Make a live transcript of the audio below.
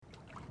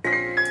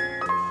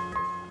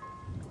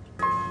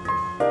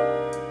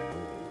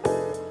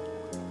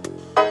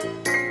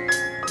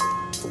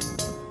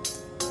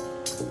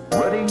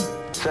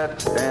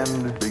set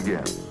and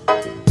begin.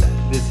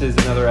 This is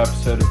another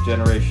episode of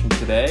Generation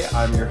Today.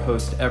 I'm your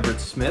host, Everett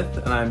Smith,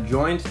 and I'm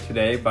joined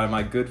today by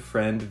my good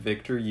friend,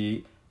 Victor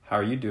Yee. How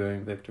are you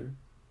doing, Victor?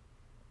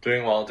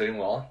 Doing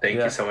well.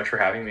 Thank you so much for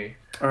having me.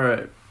 All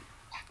right.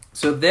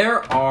 So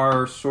there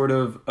are sort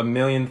of a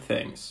million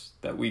things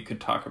that we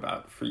could talk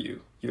about for you.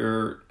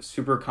 You're a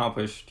super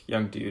accomplished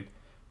young dude,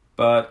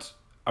 but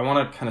I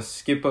want to kind of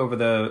skip over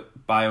the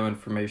bio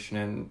information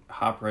and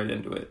hop right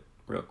into it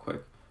real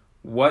quick.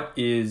 What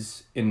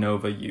is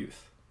Innova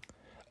Youth?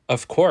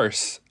 Of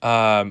course.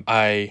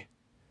 Innova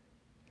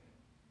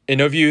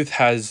Youth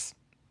has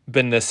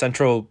been the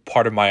central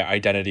part of my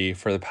identity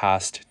for the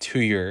past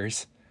 2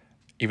 years,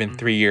 even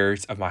 3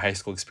 years of my high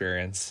school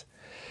experience.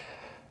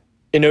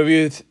 Innova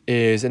Youth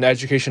is an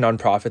education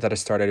nonprofit that I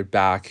started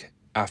back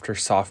after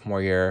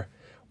sophomore year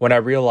when I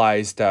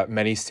realized that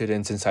many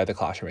students inside the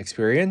classroom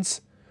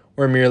experience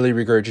were merely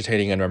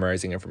regurgitating and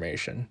memorizing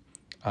information.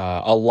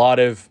 A lot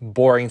of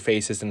boring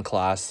faces in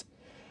class,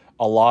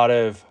 a lot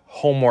of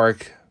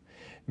homework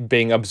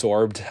being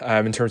absorbed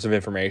in terms of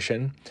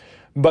information.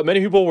 But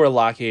many people were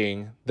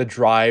lacking the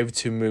drive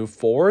to move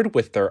forward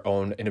with their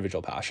own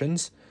individual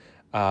passions.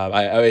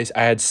 I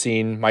had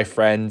seen my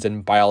friends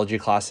in biology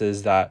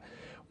classes that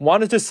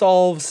wanted to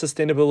solve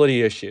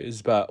sustainability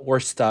issues, but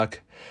were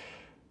stuck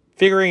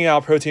figuring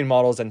out protein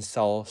models and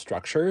cell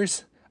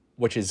structures,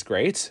 which is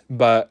great,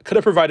 but could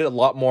have provided a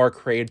lot more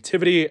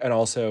creativity and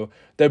also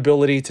the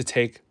ability to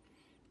take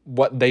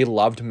what they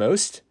loved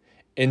most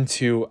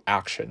into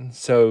action.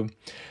 So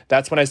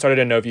that's when I started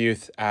Innova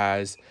Youth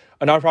as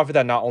a nonprofit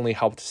that not only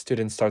helped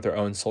students start their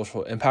own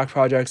social impact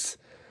projects,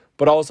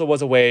 but also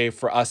was a way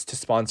for us to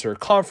sponsor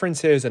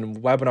conferences and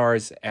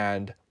webinars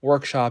and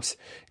workshops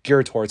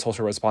geared towards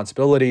social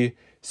responsibility,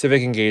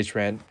 civic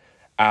engagement,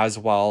 as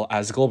well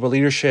as global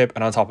leadership,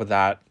 and on top of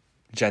that,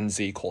 Gen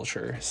Z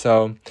culture.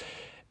 So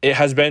it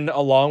has been a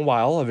long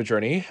while of a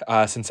journey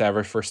since I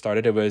ever first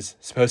started. It was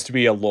supposed to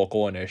be a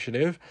local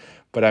initiative,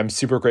 but I'm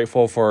super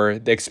grateful for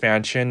the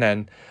expansion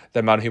and the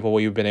amount of people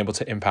we've been able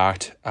to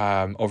impact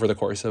over the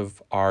course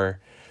of our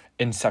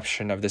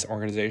inception of this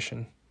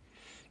organization.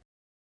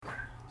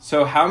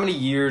 So how many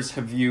years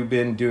have you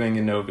been doing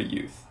Innova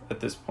Youth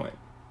at this point?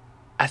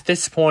 At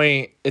this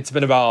point, it's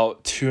been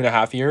about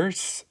 2.5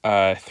 years,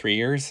 3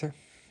 years.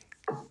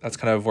 That's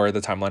kind of where the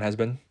timeline has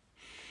been.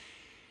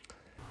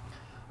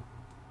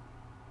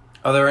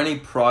 Are there any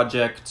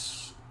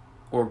projects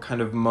or kind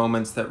of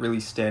moments that really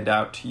stand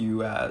out to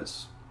you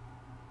as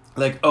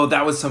like, oh,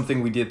 that was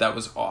something we did that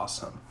was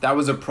awesome. That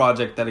was a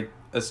project that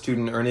a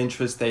student or an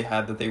interest they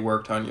had that they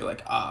worked on. You're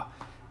like,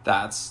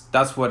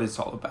 that's what it's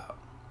all about.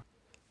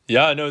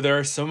 Yeah, no, there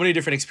are so many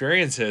different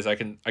experiences. I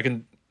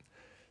can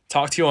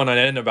talk to you on an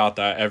end about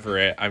that,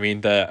 Everett. I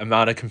mean, the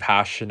amount of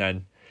compassion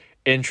and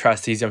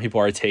interest these young people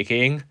are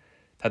taking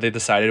that they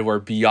decided were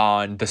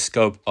beyond the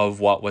scope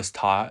of what was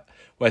taught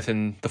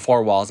within the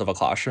four walls of a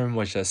classroom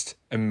was just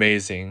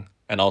amazing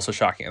and also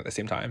shocking at the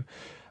same time.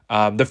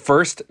 The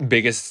first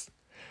biggest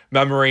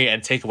memory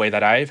and takeaway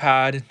that I've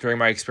had during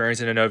my experience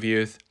in Innova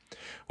Youth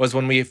was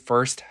when we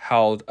first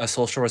held a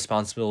social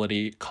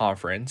responsibility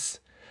conference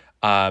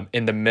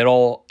in the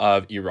middle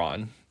of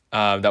Iran.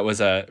 That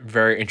was a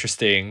very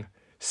interesting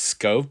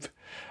scope.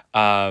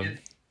 I'm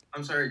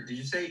sorry, did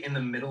you say in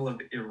the middle of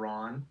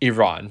Iran?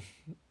 Iran.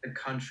 The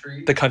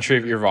country? The country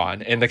of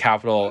Iran, in the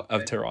capital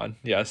of Tehran,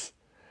 yes.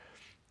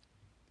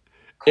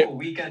 Cool,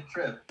 weekend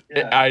trip.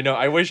 Yeah. I know.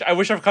 I wish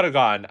I could have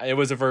gone. It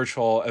was a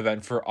virtual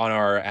event on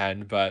our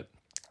end, but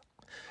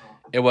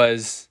it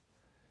was.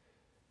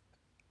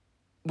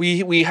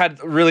 We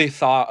had really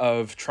thought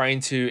of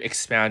trying to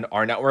expand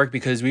our network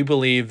because we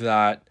believe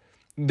that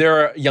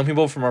there are young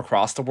people from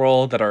across the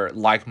world that are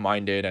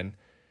like-minded and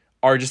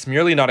are just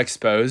merely not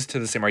exposed to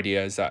the same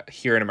ideas that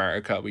here in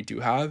America we do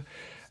have.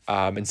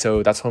 And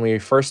so that's when we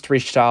first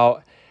reached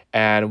out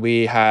and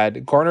we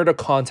had garnered a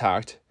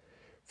contact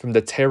from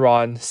the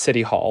Tehran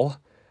City Hall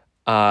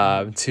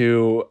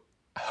to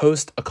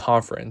host a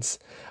conference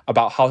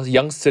about how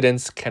young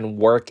students can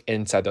work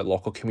inside their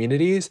local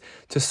communities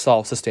to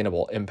solve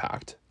sustainable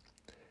impact.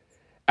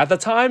 At the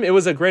time, it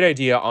was a great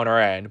idea on our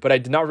end, but I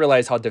did not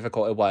realize how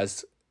difficult it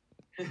was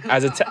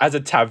as a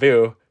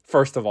taboo,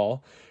 first of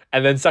all,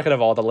 and then second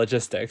of all, the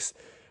logistics,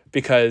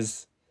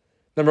 because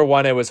number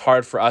one, it was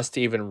hard for us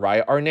to even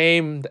write our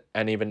name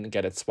and even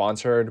get it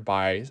sponsored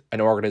by an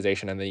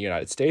organization in the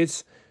United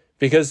States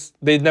because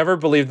they never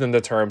believed in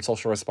the term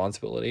social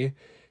responsibility.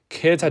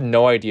 Kids had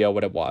no idea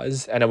what it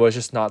was, and it was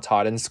just not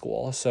taught in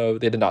school, so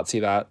they did not see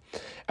that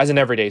as an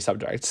everyday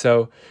subject.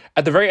 So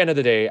at the very end of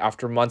the day,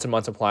 after months and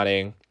months of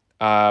planning,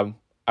 I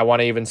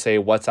want to even say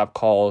WhatsApp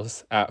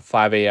calls at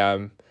 5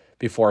 a.m.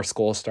 before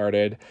school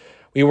started.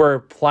 We were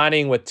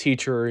planning with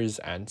teachers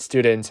and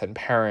students and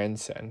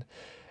parents, and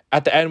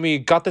at the end, we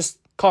got this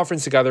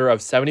conference together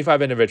of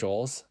 75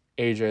 individuals,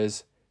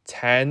 ages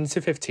 10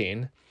 to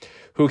 15,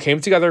 who came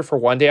together for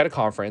one day at a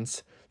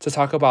conference to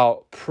talk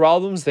about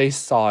problems they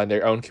saw in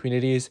their own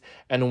communities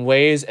and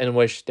ways in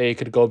which they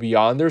could go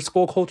beyond their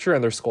school culture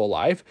and their school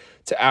life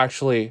to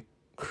actually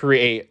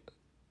create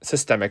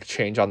systemic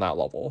change on that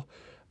level,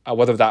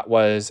 whether that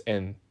was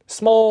in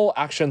small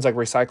actions like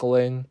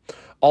recycling,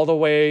 all the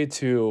way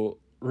to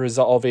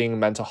resolving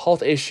mental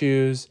health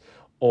issues,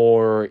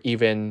 or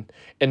even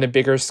in the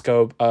bigger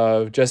scope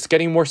of just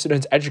getting more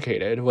students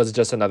educated was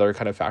just another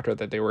kind of factor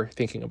that they were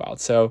thinking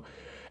about. So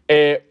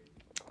it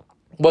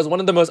was one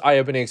of the most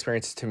eye-opening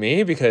experiences to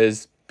me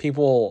because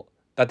people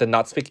that did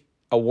not speak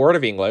a word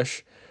of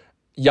English,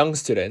 young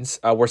students,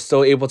 were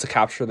still able to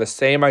capture the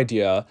same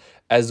idea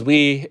as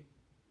we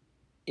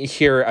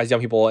here as young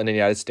people in the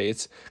United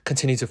States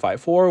continue to fight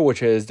for,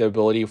 which is the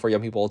ability for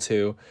young people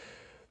to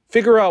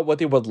figure out what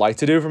they would like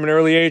to do from an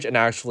early age and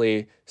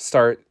actually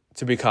start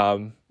to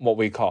become what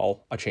we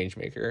call a change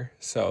maker.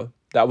 So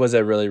that was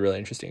a really, really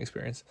interesting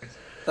experience.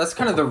 That's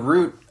kind of the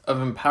root of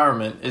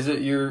empowerment. Is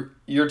it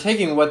you're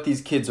taking what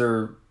these kids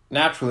are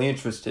naturally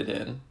interested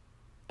in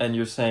and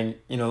you're saying,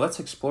 let's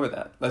explore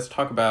that. Let's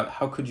talk about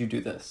how could you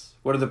do this?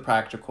 What are the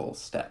practical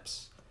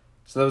steps?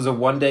 So that was a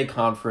one-day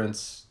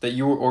conference that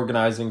you were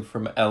organizing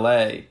from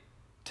LA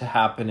to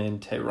happen in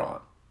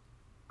Tehran.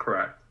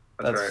 Correct.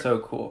 That's right. So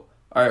cool.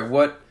 All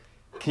right,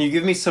 can you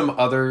give me some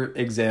other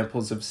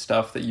examples of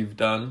stuff that you've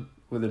done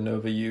with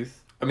Innova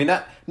Youth? I mean,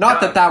 that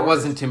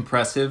wasn't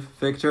impressive,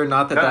 Victor.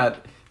 Not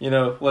that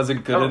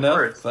wasn't good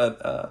enough,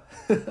 but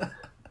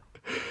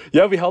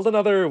yeah, we held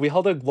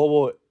a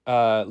global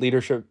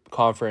leadership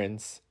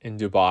conference in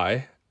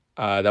Dubai.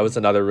 That was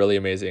another really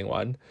amazing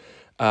one.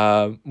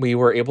 We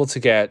were able to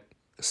get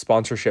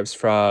sponsorships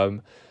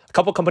from a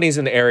couple companies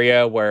in the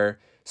area where,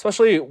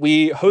 especially,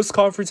 we host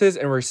conferences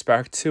in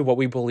respect to what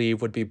we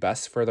believe would be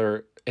best for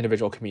their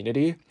individual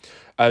community.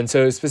 And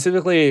so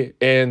specifically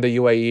in the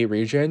UAE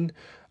region,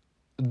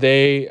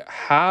 they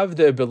have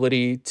the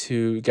ability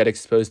to get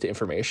exposed to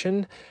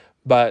information,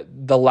 but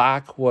the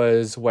lack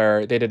was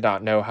where they did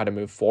not know how to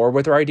move forward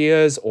with their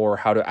ideas or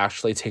how to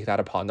actually take that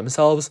upon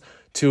themselves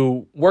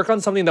to work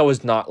on something that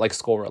was not like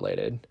school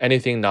related,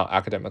 anything not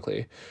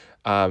academically,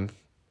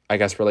 I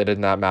guess, related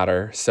in that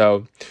matter.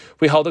 So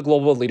we held a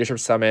global leadership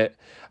summit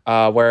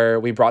where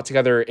we brought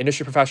together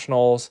industry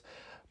professionals,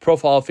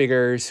 profile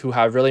figures who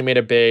have really made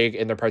it big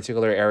in their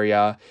particular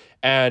area,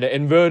 and it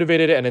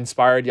motivated and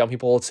inspired young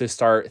people to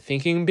start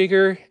thinking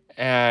bigger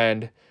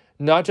and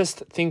not just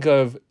think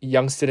of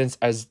young students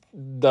as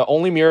the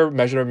only mere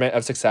measurement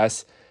of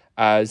success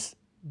as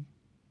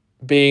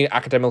being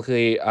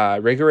academically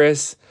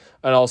rigorous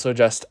and also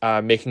just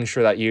making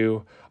sure that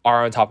you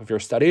are on top of your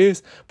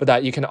studies, but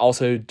that you can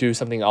also do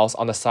something else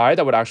on the side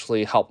that would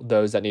actually help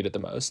those that need it the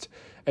most.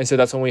 And so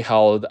that's when we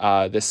held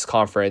this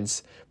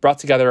conference, brought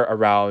together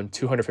around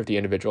 250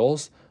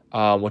 individuals,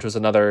 which was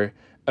another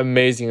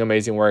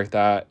amazing work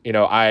that,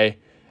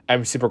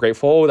 I'm super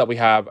grateful that we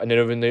have a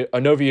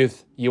Innova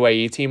Youth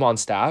UAE team on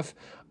staff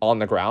on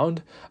the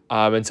ground.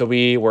 And so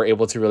we were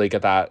able to really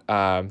get that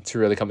to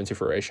really come into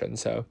fruition.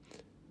 So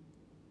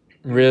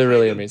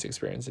really amazing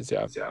experiences.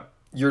 Yeah.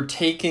 You're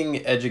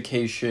taking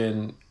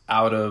education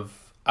out of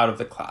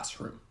the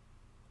classroom.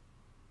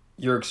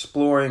 You're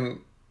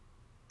exploring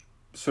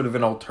sort of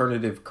an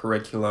alternative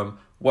curriculum.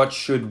 What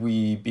should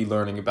we be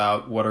learning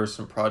about? What are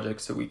some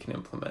projects that we can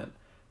implement?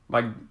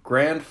 My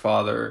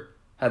grandfather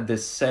had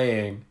this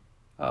saying,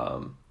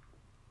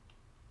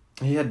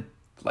 he had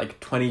like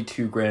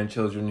 22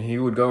 grandchildren. He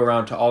would go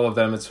around to all of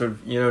them and sort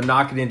of,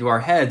 knock it into our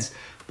heads.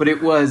 But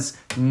it was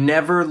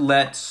never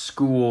let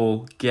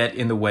school get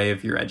in the way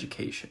of your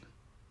education.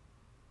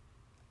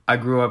 I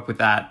grew up with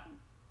that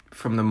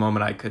from the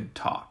moment I could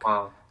talk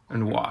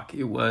and walk.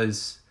 It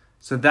was,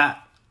 so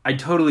that I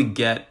totally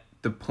get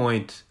the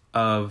point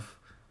of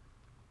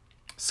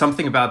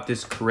something about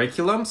this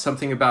curriculum,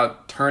 something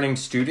about turning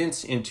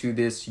students into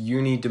this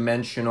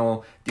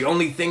unidimensional, the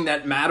only thing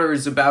that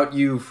matters about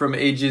you from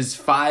ages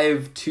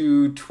 5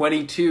 to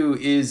 22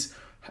 is,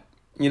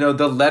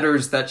 the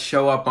letters that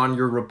show up on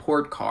your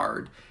report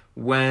card.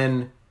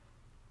 When,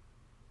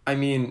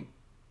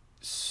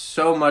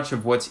 so much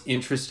of what's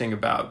interesting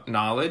about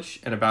knowledge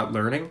and about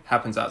learning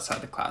happens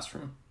outside the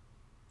classroom.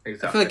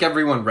 Exactly. I feel like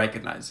everyone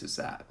recognizes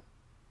that.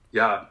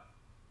 Yeah.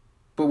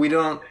 But we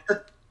don't.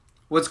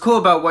 What's cool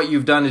about what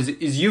you've done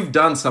is you've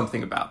done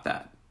something about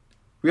that.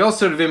 We all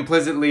sort of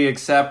implicitly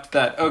accept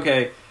that,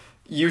 okay,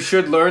 you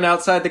should learn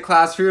outside the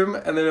classroom,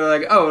 and then they're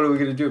like, oh, what are we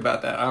going to do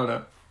about that? I don't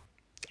know.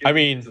 I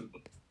mean,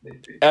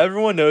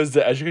 everyone knows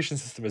the education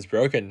system is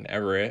broken,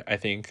 Everett, I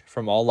think,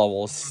 from all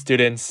levels.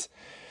 Students,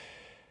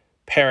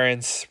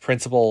 parents,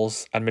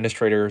 principals,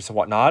 administrators, and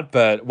whatnot.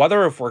 But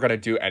whether if we're going to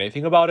do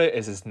anything about it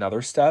is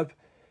another step.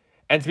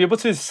 And to be able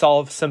to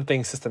solve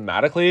something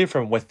systematically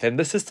from within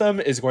the system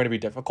is going to be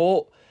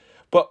difficult.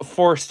 But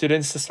for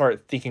students to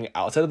start thinking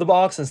outside of the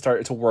box and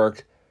start to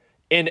work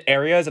in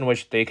areas in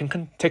which they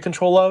can take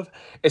control of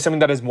is something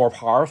that is more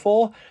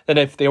powerful than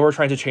if they were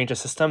trying to change a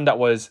system that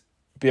was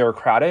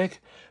bureaucratic,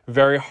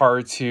 very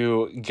hard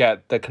to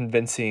get the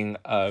convincing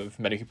of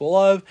many people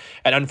of,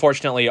 and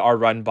unfortunately are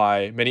run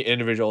by many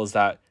individuals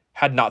that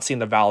had not seen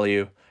the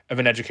value of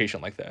an education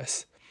like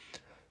this.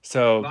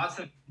 So lots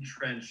of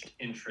entrenched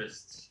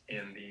interests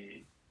in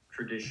the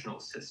traditional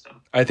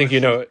system. I think you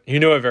know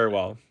it very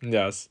well.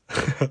 Yes.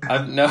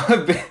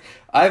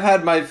 I've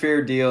had my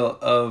fair deal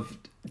of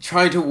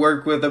trying to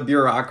work with a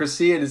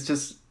bureaucracy, and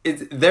it's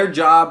their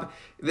job.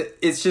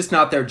 It's just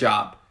not their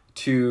job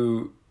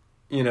to,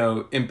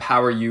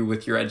 empower you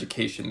with your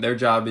education. Their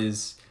job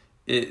is,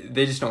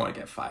 they just don't want to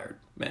get fired,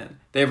 man.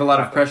 They have a lot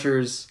of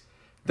pressures.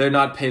 They're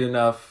not paid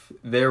enough.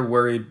 They're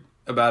worried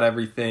about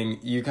everything.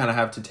 You kind of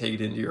have to take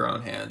it into your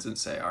own hands and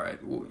say, all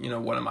right,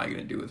 well, what am I going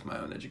to do with my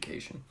own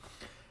education?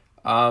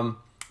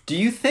 Do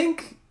you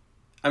think,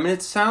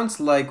 it sounds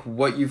like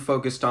what you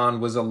focused on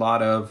was a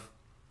lot of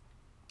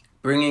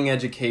bringing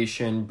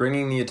education,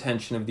 bringing the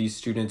attention of these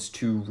students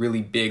to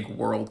really big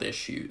world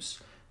issues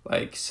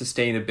like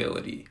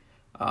sustainability,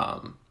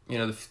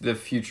 the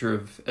future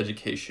of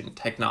education,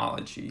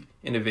 technology,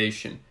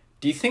 innovation.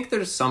 Do you think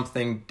there's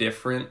something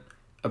different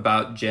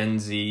about Gen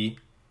Z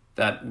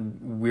that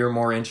we're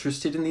more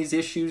interested in these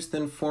issues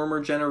than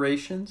former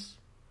generations?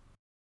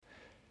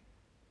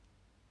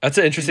 That's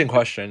an interesting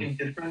question.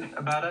 Anything different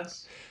about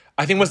us?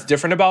 I think what's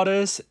different about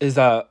us is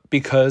that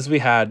because we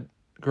had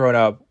grown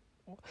up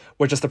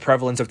with just the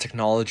prevalence of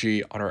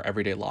technology on our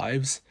everyday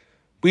lives,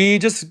 we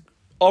just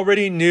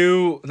already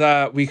knew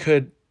that we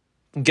could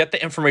get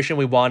the information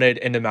we wanted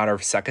in a matter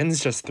of seconds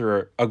just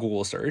through a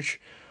Google search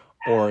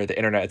or the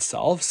internet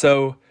itself.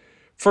 So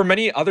for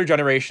many other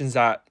generations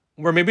that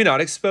were maybe not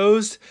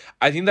exposed,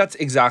 I think that's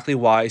exactly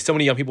why so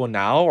many young people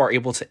now are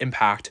able to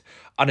impact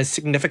on a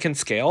significant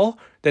scale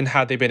than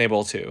had they been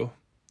able to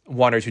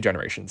 1 or 2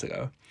 generations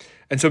ago.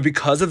 And so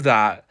because of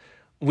that,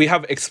 we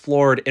have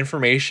explored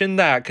information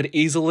that could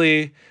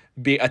easily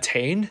be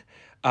attained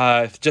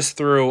just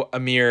through a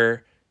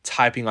mere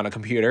typing on a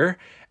computer.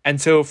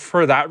 And so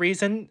for that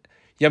reason,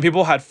 young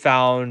people had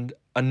found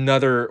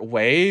another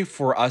way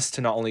for us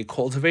to not only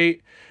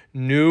cultivate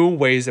new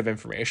ways of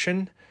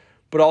information,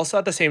 but also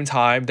at the same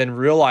time then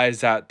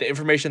realize that the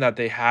information that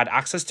they had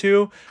access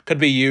to could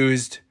be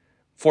used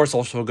for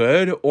social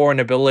good or an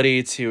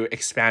ability to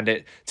expand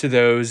it to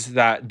those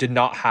that did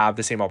not have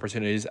the same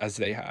opportunities as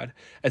they had.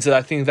 And so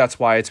I think that's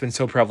why it's been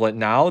so prevalent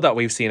now that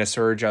we've seen a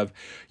surge of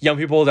young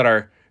people that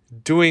are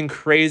doing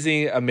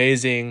crazy,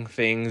 amazing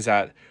things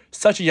at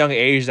such a young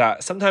age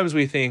that sometimes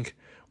we think,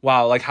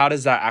 wow, like how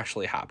does that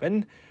actually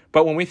happen?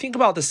 But when we think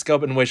about the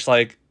scope in which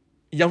like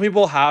young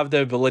people have the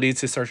ability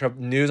to search up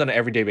news on an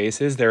everyday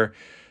basis, they're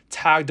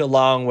tagged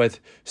along with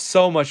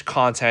so much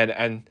content.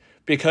 And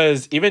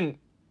because even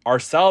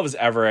ourselves,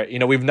 Everett,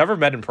 we've never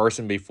met in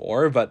person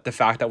before, but the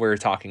fact that we're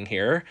talking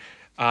here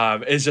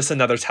is just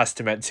another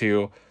testament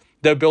to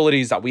the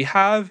abilities that we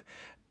have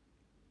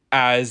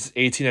as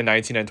 18 and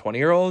 19 and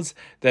 20-year-olds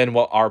than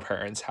what our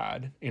parents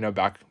had,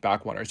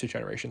 back 1 or 2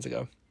 generations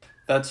ago.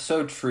 That's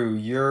so true.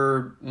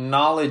 Your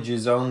knowledge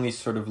is only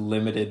sort of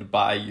limited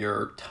by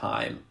your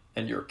time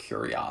and your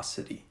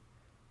curiosity.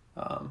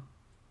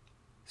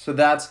 So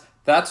that's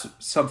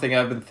something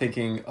I've been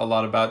thinking a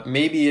lot about.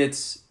 Maybe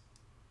it's,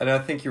 and I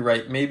think you're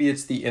right, maybe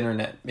it's the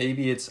internet.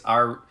 Maybe it's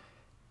our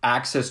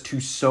access to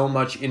so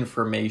much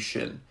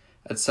information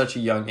at such a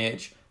young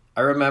age.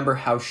 I remember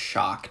how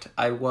shocked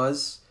I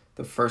was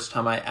the first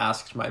time I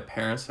asked my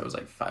parents. I was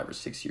like 5 or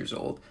 6 years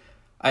old.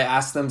 I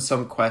asked them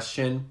some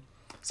question,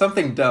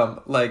 something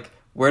dumb, like,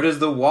 where does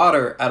the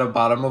water at the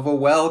bottom of a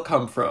well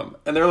come from?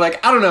 And they're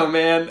like, I don't know,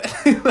 man.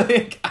 They're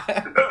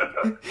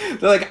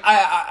like,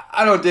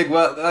 I don't dig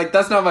well. Like,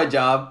 that's not my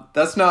job.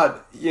 That's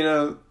not,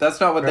 that's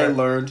not what they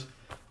learned.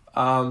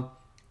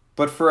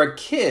 But for a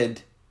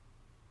kid,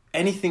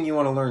 anything you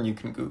want to learn, you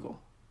can Google.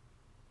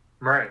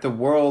 Right. The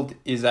world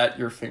is at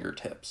your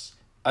fingertips.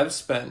 I've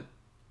spent,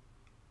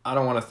 I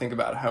don't want to think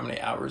about how many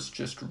hours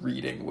just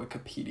reading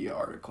Wikipedia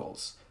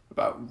articles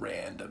about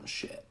random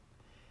shit.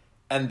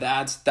 And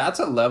that's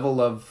a level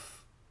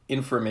of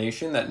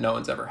information that no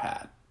one's ever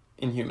had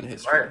in human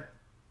history. Right.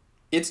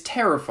 It's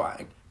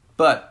terrifying.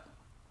 But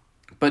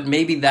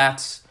maybe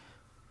that's,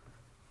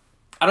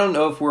 I don't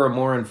know if we're a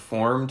more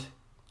informed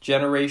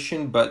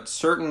generation, but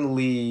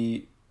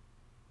certainly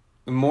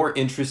more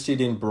interested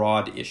in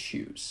broad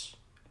issues.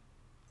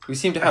 We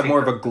seem to have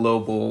more of a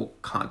global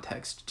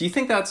context. Do you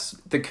think that's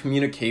the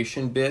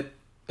communication bit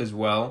as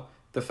well?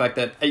 The fact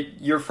that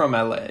you're from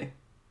LA,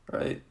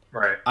 right?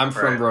 Right. I'm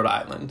from Rhode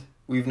Island.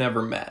 We've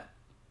never met,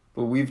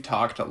 but we've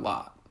talked a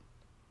lot.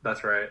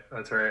 That's right.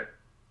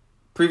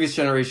 Previous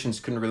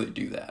generations couldn't really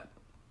do that.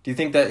 Do you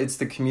think that it's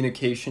the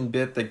communication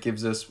bit that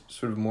gives us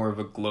sort of more of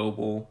a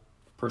global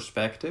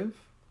perspective?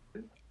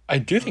 I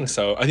do think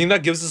so. I think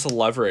that gives us a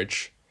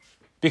leverage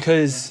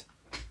because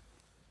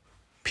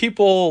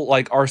people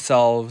like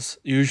ourselves,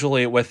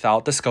 usually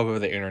without the scope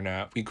of the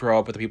internet, we grow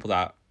up with the people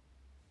that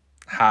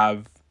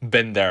have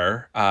been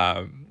there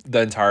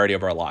the entirety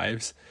of our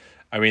lives.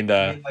 I mean,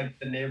 like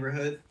the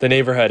neighborhood. The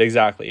neighborhood,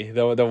 exactly.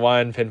 The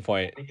one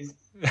pinpoint.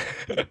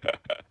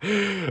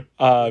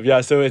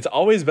 So it's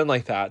always been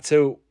like that.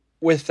 So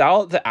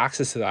without the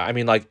access to that, I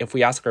mean, like if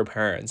we ask our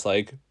parents,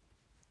 like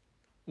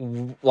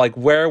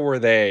where were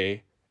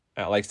they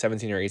at like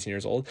 17 or 18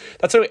 years old?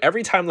 That's why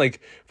every time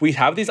like we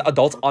have these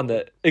adults on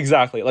the,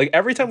 exactly, like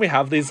every time we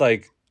have these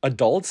like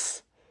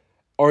adults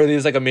or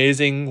these like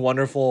amazing,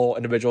 wonderful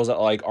individuals that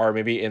like are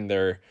maybe in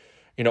their,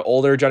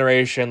 older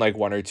generation, like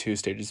one or two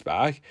stages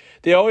back,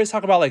 they always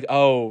talk about like,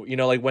 oh,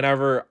 like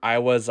whenever I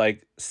was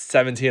like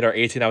 17 or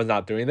 18, I was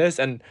not doing this.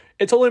 And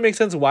it totally makes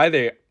sense why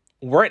they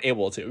weren't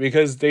able to,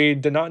 because they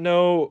did not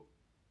know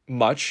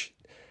much.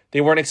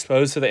 They weren't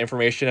exposed to the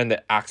information and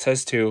the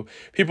access to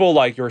people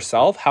like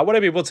yourself. How would I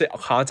be able to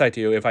contact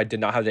you if I did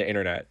not have the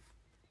internet?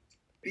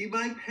 Be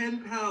my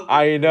pen pal.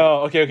 I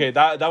know. Okay.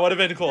 That would have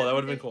been cool. That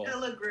would have been cool.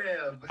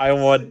 Telegram.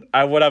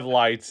 I would have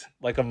liked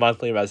like a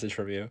monthly message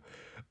from you.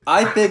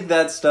 I think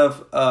that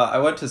stuff. I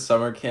went to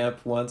summer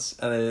camp once,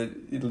 and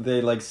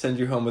they like send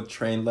you home with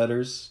train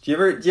letters. Do you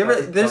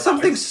ever? There's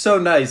something so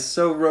nice,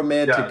 so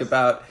romantic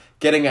about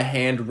getting a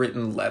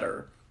handwritten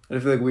letter. I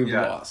feel like we've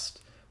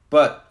lost.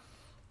 But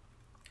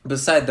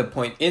beside the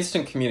point,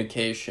 instant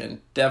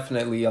communication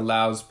definitely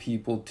allows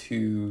people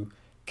to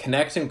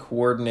connect and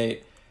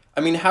coordinate. I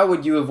mean, how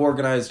would you have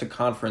organized a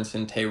conference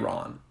in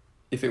Tehran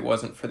if it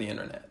wasn't for the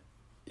internet?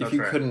 If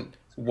you couldn't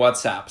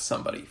WhatsApp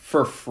somebody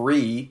for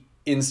free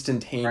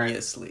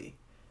instantaneously.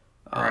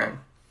 Right.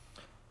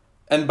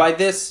 And by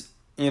this,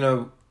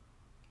 I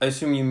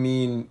assume you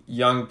mean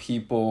young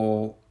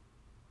people.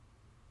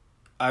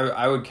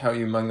 I would count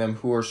you among them,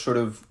 who are sort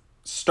of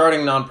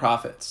starting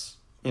nonprofits.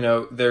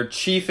 They're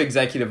chief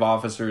executive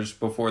officers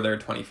before they're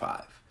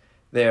 25.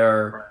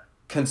 They're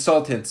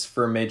consultants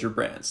for major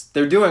brands.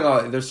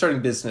 They're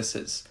starting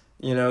businesses.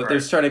 They're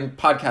starting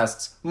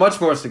podcasts much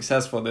more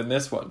successful than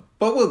this one,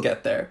 but we'll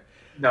get there.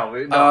 No,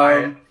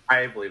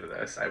 I believe in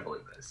this. I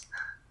believe this.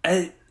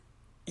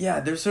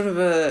 There's sort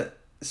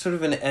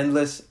of an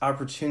endless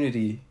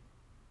opportunity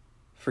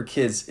for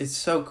kids. It's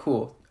so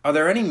cool. Are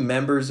there any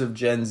members of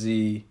Gen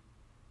Z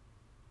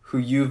who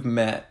you've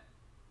met,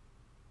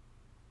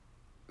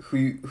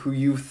 who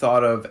you've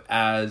thought of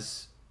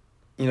as,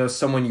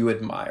 someone you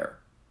admire?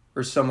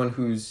 Or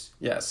someone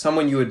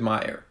someone you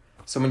admire,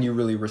 someone you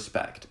really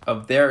respect,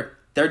 they're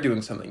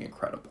doing something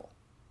incredible.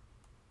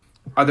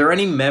 Are there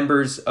any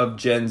members of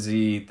Gen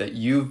Z that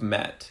you've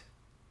met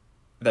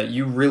that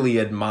you really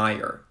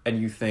admire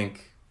and you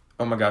think,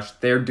 oh my gosh,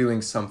 they're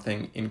doing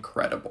something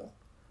incredible?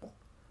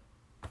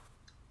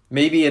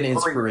 Maybe an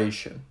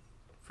inspiration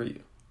for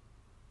you.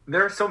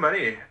 There are so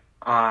many.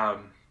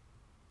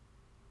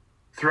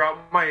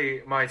 Throughout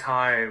my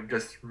time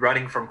just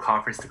running from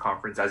conference to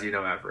conference, as you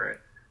know,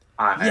 Everett.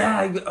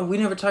 We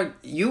never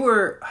talked.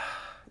 You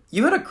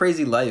had a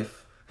crazy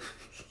life.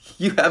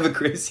 You have a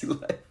crazy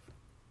life.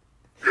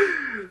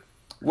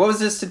 What was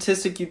the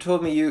statistic you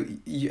told me?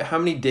 You how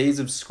many days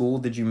of school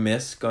did you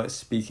miss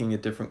speaking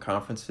at different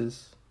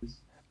conferences?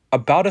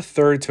 About a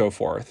third to a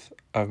fourth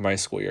of my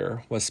school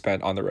year was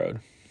spent on the road.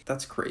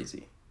 That's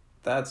crazy.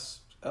 That's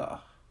I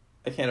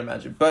can't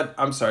imagine. But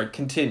I'm sorry.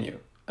 Continue.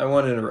 I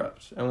won't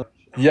interrupt.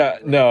 Yeah,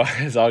 no,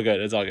 it's all good.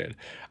 It's all good.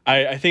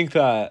 I think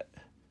that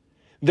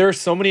there are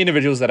so many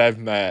individuals that I've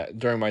met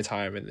during my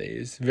time in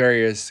these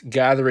various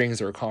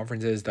gatherings or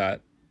conferences that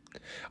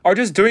are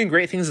just doing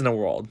great things in the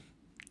world.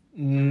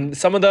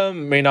 Some of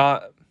them may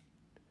not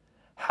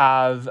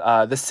have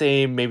the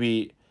same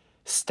maybe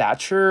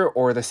stature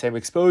or the same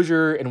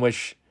exposure in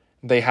which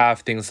they have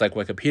things like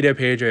Wikipedia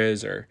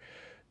pages or,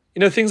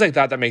 things like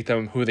that make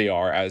them who they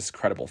are as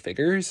credible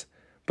figures.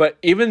 But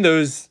even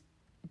those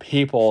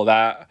people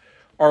that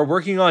are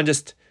working on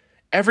just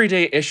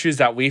everyday issues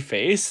that we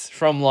face,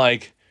 from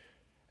like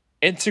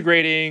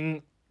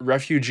integrating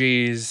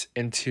refugees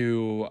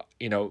into,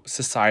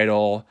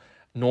 societal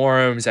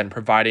norms and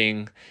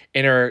providing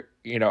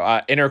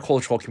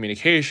intercultural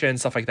communication,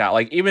 stuff like that.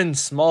 Like even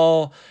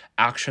small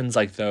actions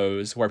like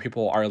those where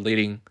people are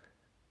leading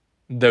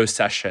those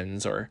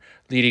sessions or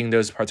leading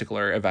those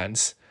particular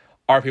events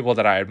are people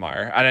that I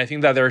admire. And I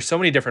think that there are so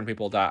many different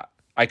people that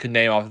I could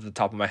name off the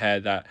top of my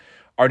head that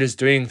are just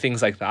doing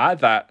things like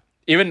that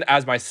even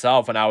as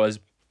myself when I was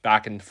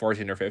back in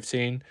 14 or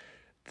 15,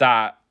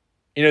 that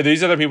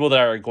these are the people that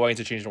are going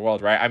to change the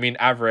world, right? I mean,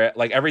 Everett,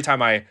 like every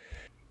time I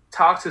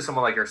talk to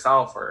someone like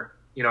yourself or,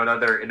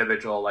 another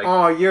individual like...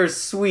 Oh, you're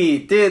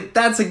sweet. Dude,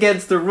 that's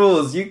against the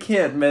rules. You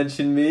can't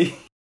mention me.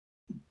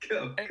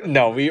 Go.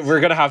 No, we're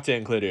going to have to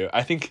include you.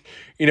 I think,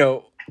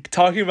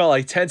 talking about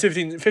like 10,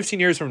 15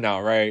 years from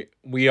now, right?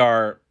 We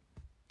are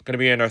going to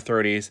be in our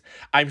 30s.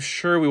 I'm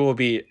sure we will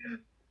be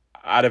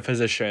at a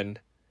position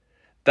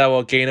that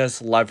will gain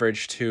us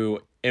leverage to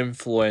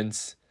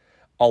influence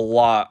a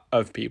lot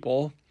of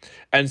people.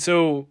 And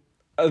so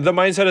the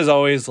mindset is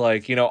always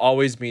like,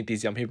 always meet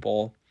these young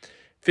people,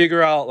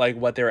 figure out like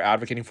what they're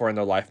advocating for in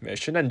their life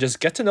mission, and just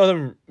get to know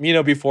them,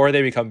 before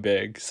they become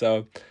big.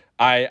 So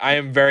I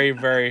am very,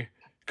 very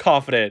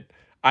confident.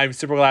 I'm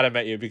super glad I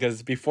met you,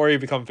 because before you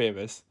become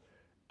famous,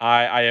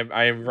 I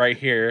am right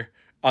here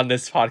on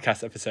this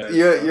podcast episode.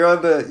 You're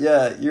on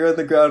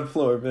the ground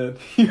floor, man.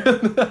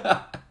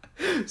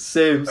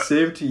 Same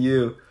to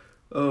you.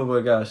 Oh my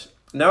gosh.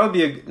 Now would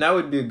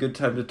be a good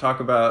time to talk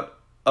about,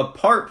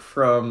 apart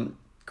from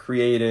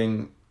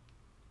creating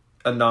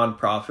a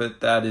nonprofit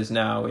that is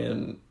now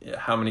in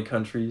how many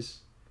countries?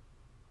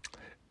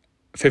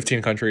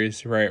 15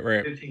 countries, right.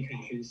 15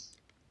 countries.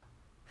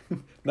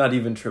 Not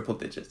even triple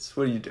digits.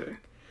 What are you doing?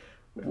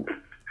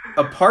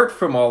 Apart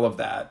from all of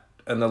that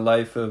and the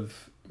life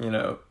of,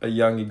 a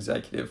young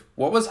executive,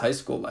 what was high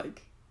school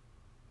like?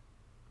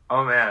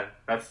 Oh man,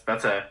 that's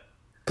a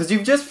Because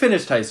you've just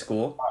finished high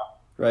school,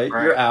 right?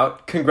 You're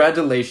out.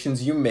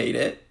 Congratulations, you made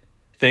it.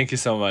 Thank you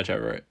so much,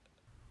 Everett.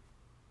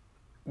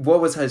 What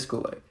was high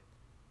school like?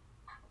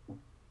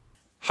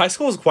 High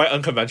school was quite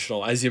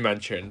unconventional, as you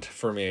mentioned,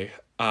 for me.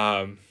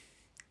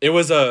 It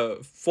was a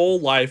full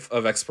life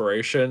of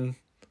exploration,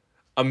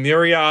 a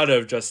myriad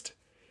of just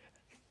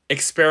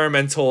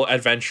experimental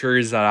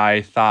adventures that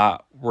I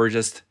thought were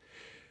just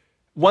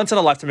once in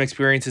a lifetime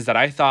experiences that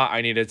I thought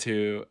I needed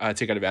to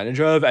take advantage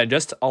of, and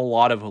just a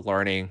lot of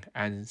learning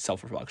and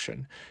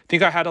self-reflection. I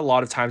think I had a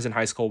lot of times in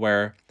high school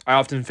where I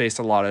often faced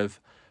a lot of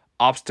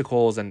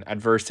obstacles and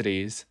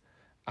adversities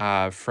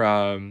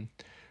from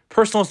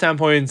personal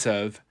standpoints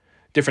of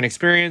different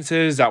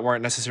experiences that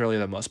weren't necessarily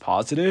the most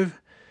positive.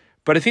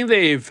 But I think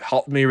they've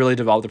helped me really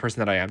develop the person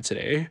that I am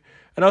today,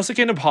 and also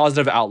gain a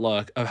positive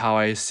outlook of how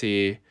I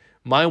see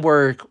my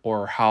work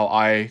or how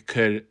I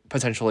could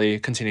potentially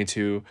continue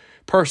to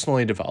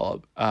personally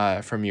develop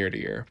from year to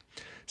year.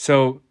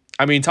 So,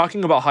 I mean,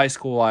 talking about high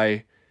school,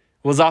 I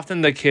was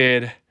often the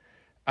kid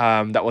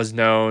that was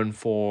known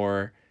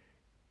for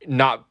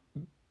not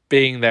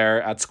being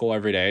there at school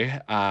every day.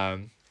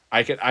 I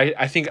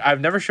think I've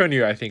never shown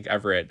you, I think,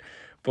 Everett,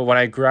 but when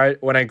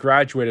I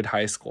graduated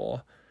high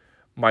school,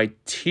 my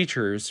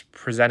teachers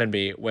presented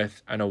me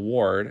with an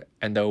award,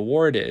 and the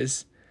award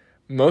is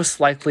most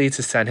likely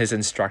to send his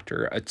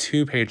instructor a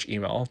 2-page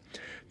email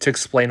to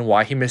explain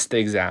why he missed the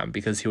exam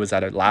because he was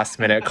at a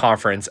last-minute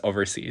conference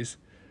overseas.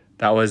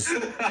 That was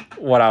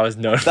what I was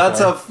known for. That's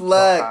a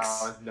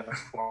flex.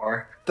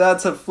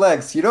 That's a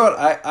flex. You know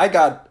what? I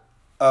got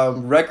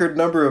record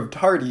number of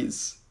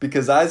tardies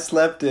because I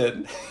slept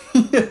in.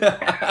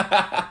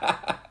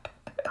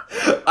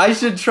 I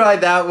should try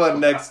that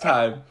one next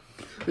time.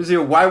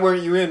 Why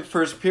weren't you in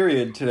first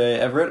period today,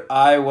 Everett?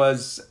 I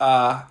was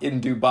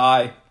in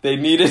Dubai. They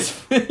needed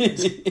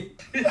me.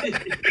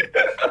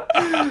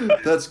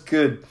 That's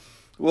good.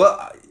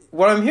 Well,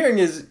 what I'm hearing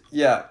is,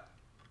 yeah.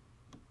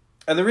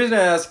 And the reason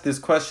I ask this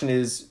question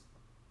is,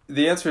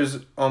 the answer is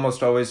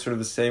almost always sort of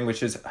the same,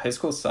 which is high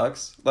school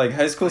sucks. Like,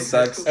 high school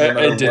sucks. No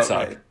matter it did what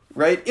suck. way,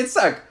 right? It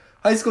sucked.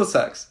 High school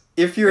sucks.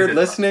 If you're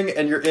listening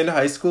and you're in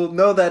high school,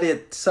 know that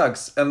it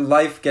sucks and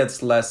life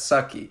gets less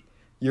sucky.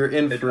 You're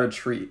in for a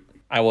treat.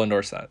 I will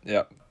endorse that.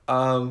 Yep.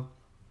 But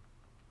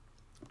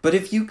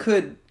if you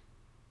could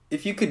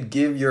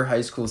give your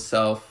high school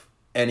self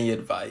any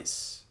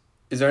advice,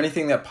 is there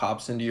anything that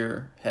pops into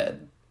your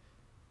head?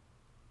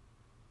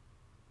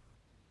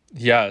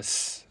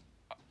 Yes.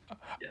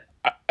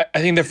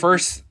 I think the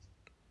first...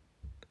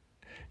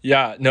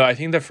 Yeah, no, I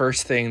think the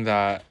first thing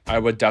that I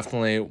would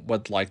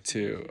like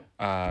to...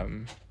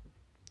 Damn,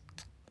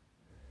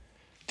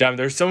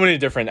 there's so many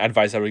different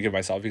advice I would give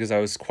myself because I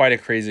was quite a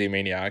crazy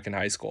maniac in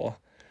high school.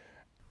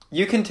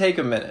 You can take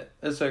a minute.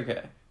 It's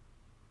okay.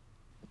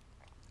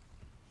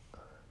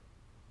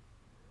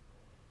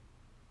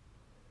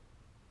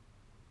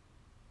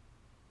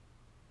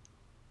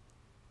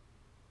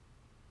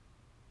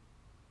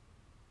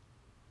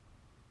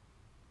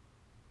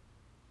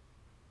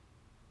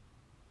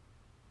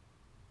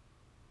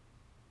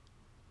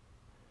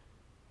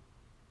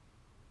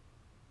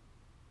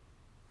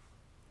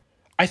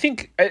 I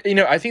think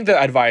the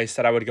advice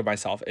that I would give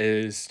myself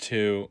is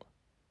to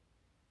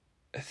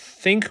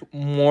think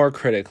more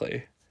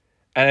critically.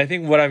 And I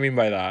think what I mean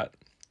by that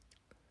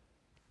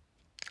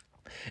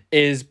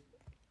is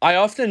I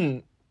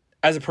often,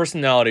 as a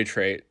personality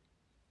trait,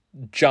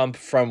 jump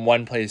from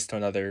one place to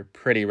another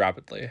pretty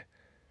rapidly.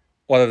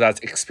 Whether that's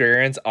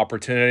experience,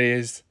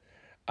 opportunities,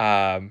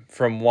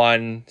 from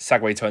one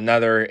segue to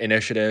another,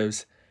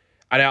 initiatives.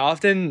 And I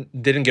often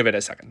didn't give it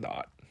a second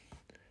thought.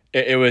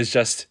 It was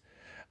just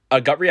a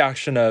gut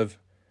reaction of,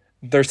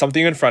 there's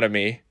something in front of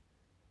me,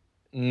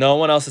 no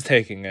one else is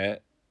taking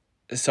it,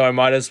 so I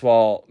might as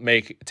well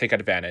take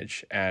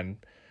advantage and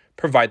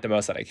provide the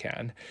most that I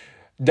can.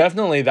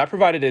 Definitely, that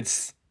provided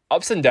its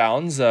ups and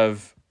downs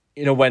of,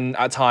 when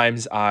at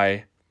times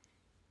I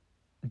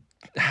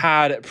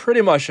had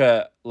pretty much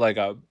a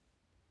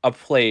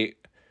plate,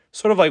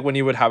 sort of like when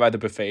you would have at the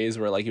buffets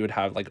where you would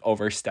have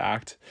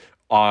overstacked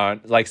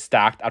on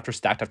stacked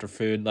after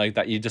food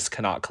that you just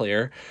cannot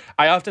clear.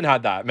 I often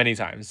had that many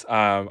times.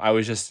 I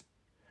was just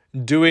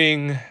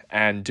doing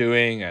and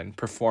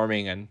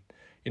performing and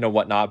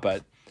whatnot.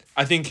 But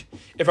I think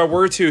if I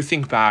were to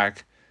think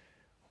back,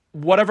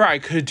 whatever I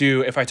could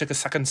do if I took a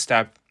second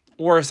step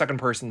or a second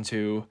person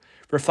to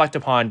reflect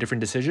upon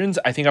different decisions,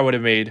 I think I would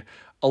have made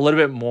a little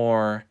bit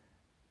more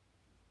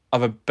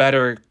of a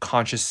better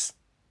conscious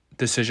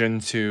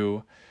decision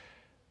to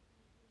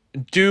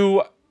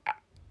do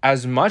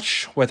as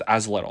much with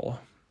as little,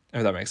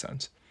 if that makes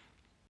sense.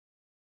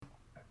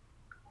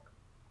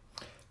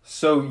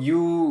 So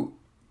you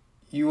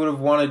would have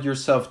wanted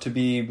yourself to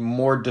be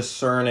more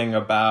discerning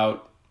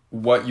about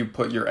what you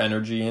put your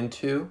energy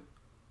into,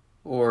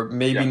 or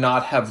maybe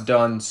not have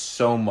done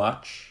so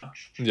much.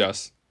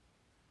 Yes.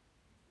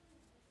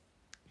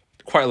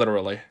 quite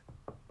literally.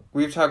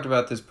 We've talked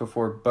about this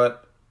before,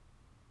 but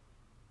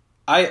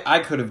I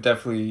could have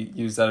definitely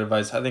used that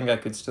advice. I think I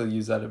could still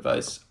use that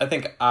advice. I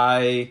think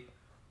I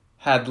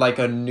had like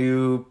a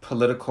new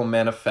political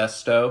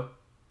manifesto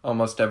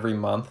almost every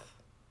month.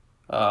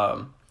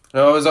 I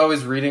was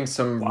always reading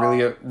some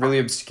really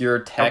obscure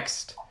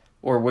text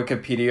or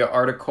Wikipedia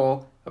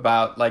article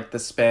about like the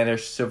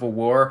Spanish Civil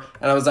War,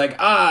 and I was like,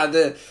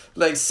 the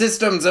like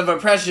systems of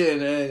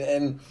oppression,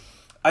 and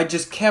I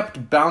just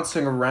kept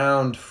bouncing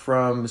around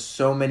from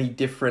so many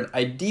different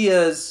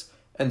ideas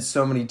and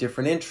so many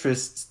different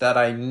interests that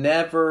I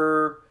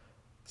never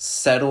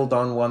settled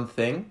on one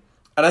thing.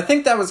 And I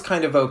think that was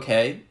kind of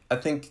okay. I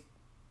think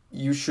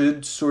you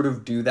should sort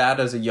of do that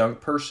as a young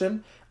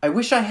person. I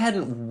wish I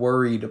hadn't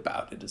worried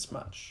about it as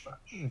much.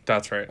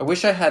 That's right. I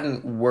wish I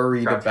hadn't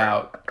worried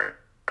about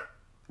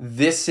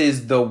this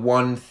is the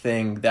one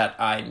thing that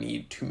I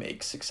need to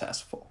make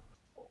successful.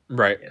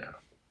 Right. Yeah.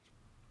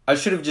 I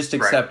should have just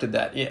accepted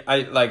that. Yeah,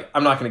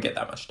 I'm not going to get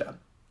that much done.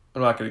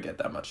 I'm not going to get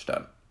that much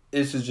done.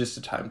 This is just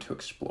a time to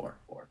explore.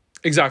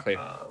 Exactly.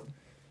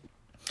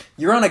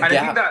 You're on a And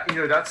gap. I think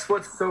that, that's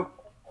what's so...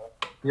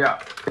 Yeah.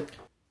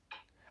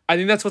 I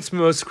think that's what's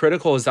most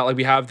critical is that like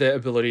we have the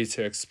ability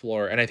to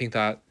explore. And I think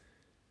that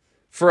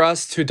for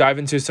us to dive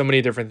into so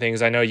many different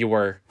things, I know you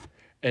were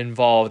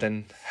involved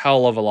in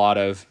hell of a lot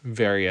of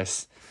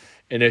various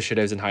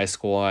initiatives in high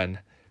school, and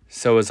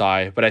so was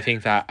I. But I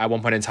think that at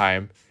one point in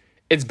time,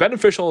 it's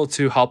beneficial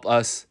to help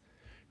us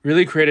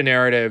really create a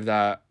narrative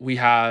that we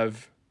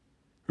have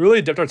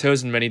really dipped our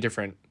toes in many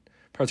different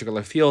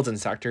particular fields and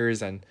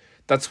sectors. And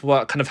that's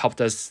what kind of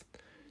helped us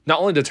not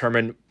only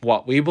determine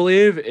what we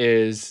believe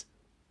is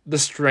the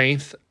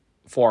strength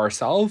for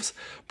ourselves,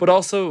 but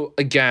also,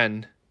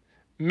 again,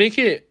 make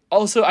it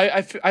also,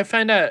 I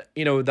find that,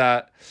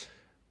 that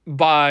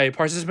by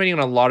participating in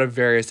a lot of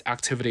various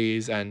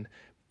activities and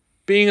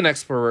being an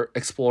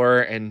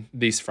explorer in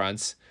these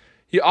fronts,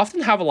 you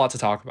often have a lot to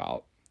talk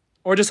about,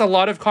 or just a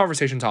lot of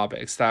conversation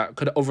topics that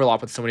could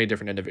overlap with so many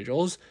different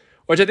individuals,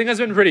 which I think has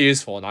been pretty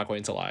useful, not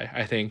going to lie.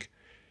 I think,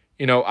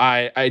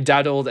 I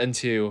dabbled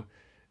into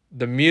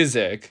the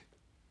music,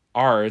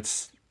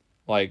 arts,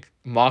 like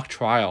mock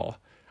trial,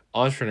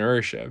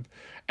 entrepreneurship,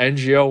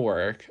 NGO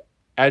work,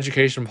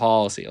 education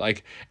policy,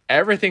 like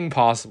everything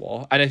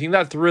possible. And I think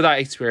that through that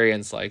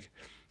experience, like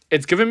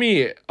it's given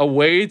me a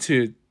way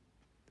to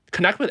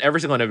connect with every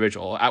single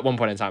individual at one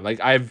point in time. Like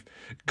I've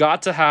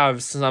got to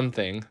have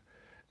something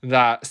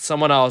that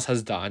someone else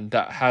has done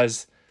that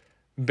has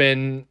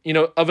been,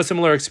 of a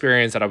similar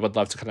experience that I would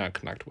love to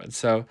connect with.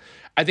 So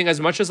I think as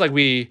much as like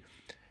we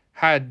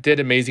did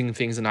amazing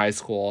things in high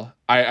school,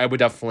 I would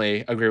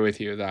definitely agree with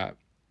you that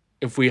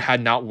if we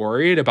had not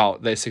worried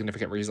about the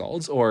significant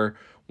results or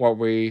what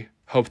we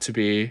hope to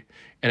be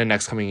in the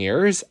next coming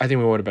years, I think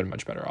we would have been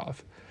much better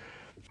off.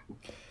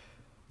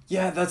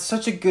 Yeah, that's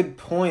such a good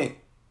point.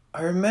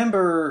 I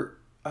remember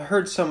I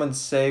heard someone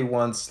say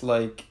once,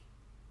 like,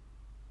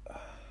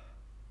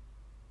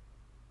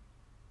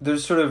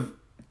 there's sort of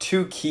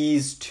two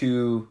keys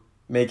to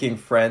making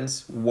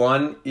friends.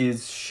 One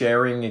is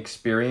sharing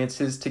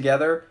experiences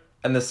together,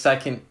 and the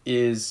second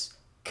is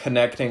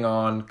connecting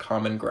on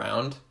common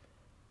ground.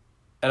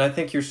 And I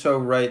think you're so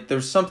right.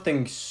 There's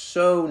something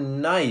so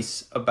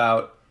nice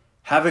about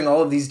having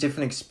all of these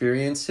different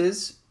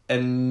experiences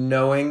and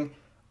knowing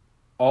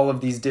all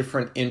of these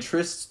different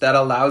interests that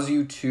allows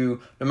you to,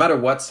 no matter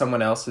what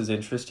someone else is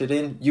interested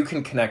in, you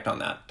can connect on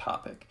that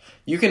topic.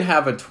 You can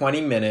have a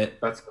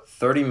 20-minute,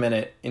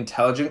 30-minute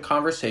intelligent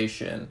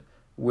conversation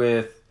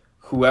with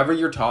whoever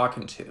you're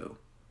talking to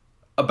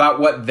about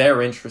what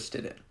they're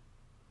interested in.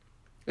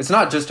 It's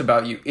not just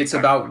about you. It's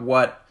about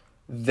what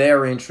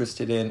they're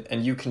interested in,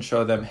 and you can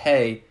show them,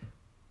 hey,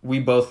 we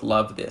both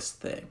love this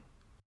thing.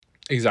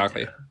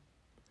 Exactly.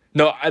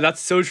 No, that's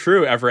so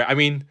true, Everett. I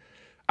mean,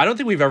 I don't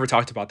think we've ever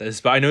talked about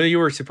this, but I know that you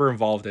were super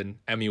involved in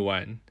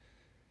MUN.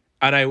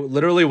 And I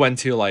literally went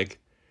to like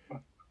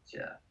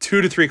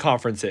 2 to 3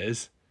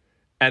 conferences.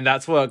 And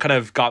that's what kind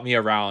of got me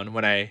around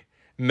when I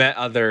met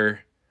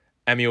other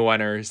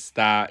MUNers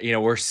that,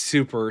 were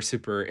super,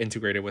 super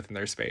integrated within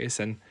their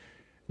space. And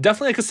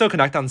definitely I could still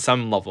connect on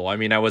some level. I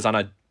mean, I was on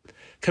a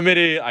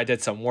committee, I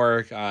did some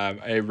work,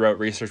 I wrote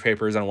research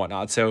papers and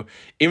whatnot. So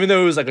even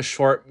though it was like a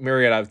short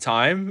myriad of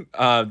time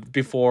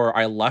before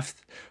I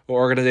left the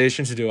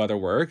organization to do other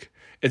work,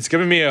 it's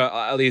given me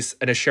at least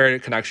a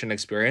shared connection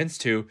experience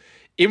to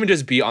even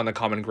just be on the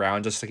common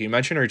ground, just like you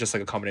mentioned, or just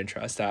like a common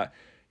interest that,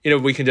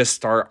 we can just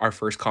start our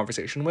first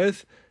conversation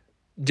with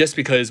just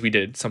because we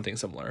did something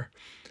similar.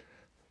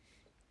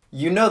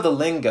 You know the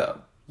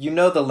lingo, you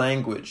know the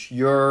language,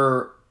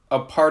 you're a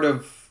part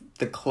of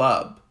the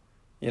club.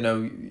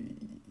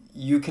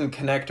 You can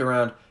connect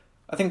around.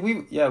 I think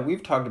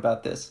we've talked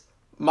about this.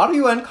 Model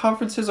UN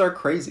conferences are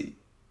crazy.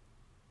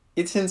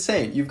 It's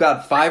insane. You've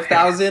got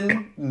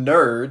 5,000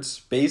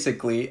 nerds,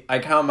 basically. I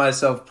count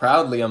myself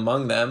proudly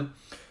among them,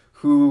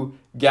 who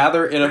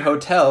gather in a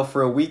hotel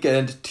for a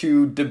weekend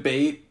to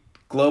debate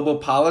global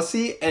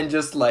policy and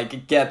just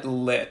like get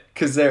lit.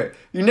 Because you're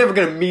never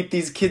going to meet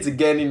these kids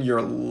again in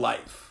your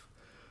life.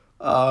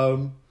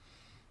 That's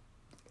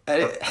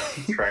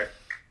right.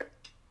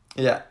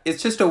 Yeah,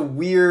 it's just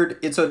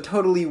it's a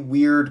totally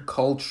weird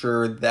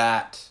culture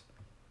that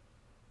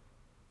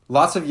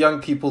lots of young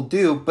people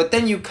do, but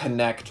then you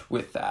connect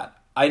with that.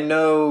 I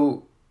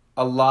know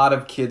a lot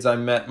of kids I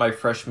met my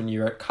freshman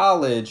year at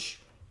college,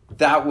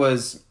 that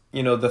was,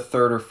 the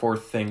third or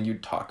fourth thing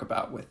you'd talk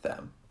about with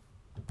them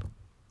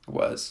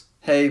was,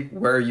 hey,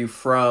 where are you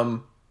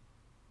from?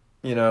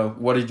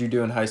 What did you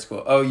do in high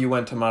school? Oh, you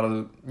went to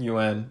Model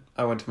UN.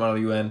 I went to Model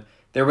UN.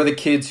 There were the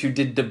kids who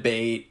did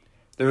debate.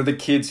 There were the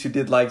kids who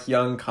did like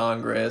Young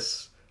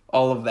Congress,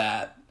 all of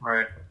that.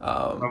 Right.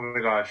 Oh my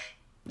gosh.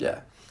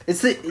 Yeah.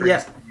 It's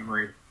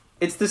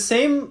the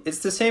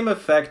same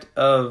effect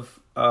of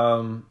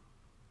I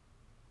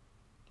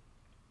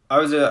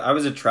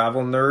was a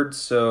travel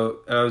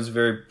nerd, and I was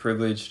very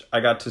privileged. I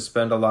got to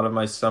spend a lot of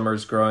my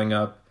summers growing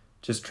up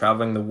just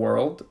traveling the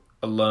world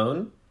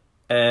alone.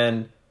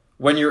 And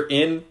when you're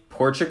in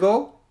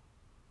Portugal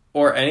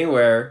or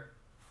anywhere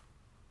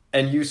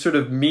and you sort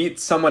of meet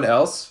someone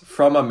else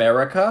from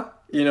America,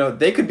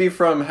 they could be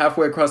from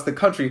halfway across the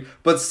country,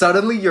 but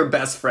suddenly you're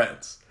best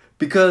friends.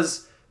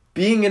 Because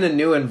being in a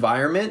new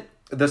environment,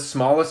 the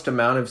smallest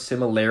amount of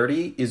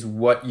similarity is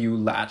what you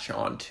latch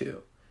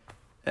onto.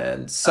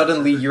 And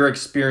suddenly you're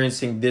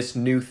experiencing this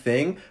new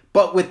thing,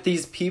 but with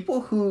these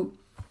people who,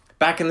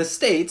 back in the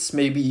States,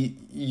 maybe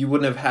you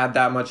wouldn't have had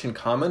that much in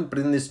common, but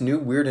in this new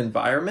weird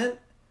environment,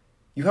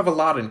 you have a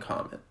lot in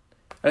common.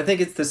 I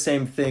think it's the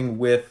same thing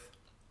with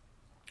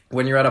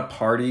when you're at a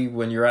party,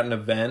 when you're at an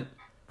event,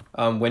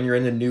 when you're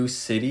in a new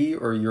city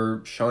or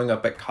you're showing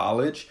up at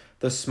college,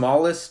 the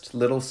smallest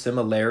little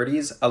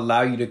similarities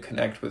allow you to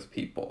connect with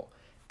people.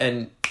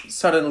 And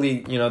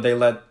suddenly,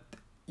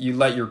 you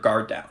let your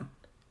guard down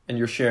and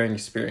you're sharing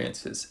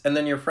experiences and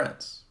then you're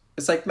friends.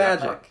 It's like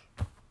magic.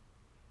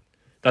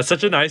 That's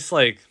such a nice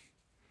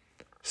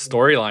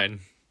storyline.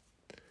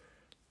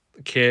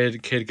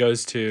 Kid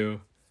goes to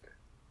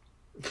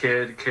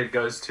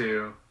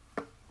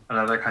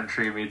another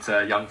country, meets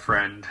a young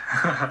friend.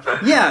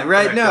 Yeah,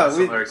 right. No,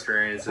 similar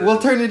experiences. We'll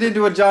turn it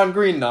into a John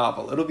Green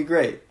novel. It'll be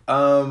great.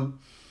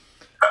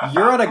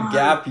 You're on a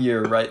gap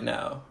year right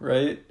now,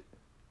 right?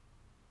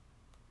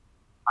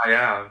 I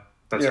am.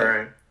 That's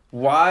right.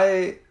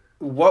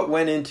 What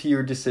went into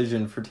your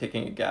decision for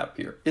taking a gap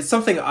year? It's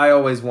something I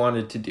always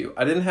wanted to do.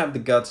 I didn't have the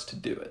guts to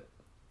do it.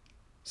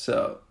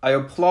 So I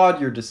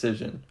applaud your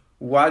decision.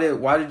 Why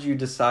did you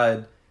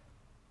decide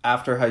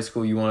after high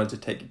school you wanted to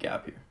take a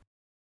gap year?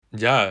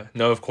 Yeah,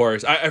 no, of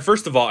course. I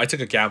first of all, I took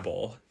a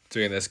gamble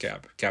doing this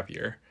gap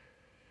year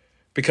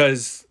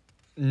because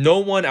no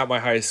one at my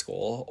high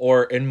school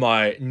or in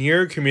my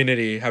near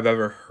community have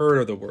ever heard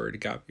of the word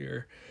gap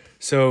year.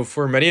 So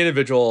for many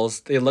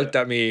individuals, they looked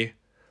at me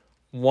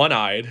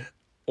one-eyed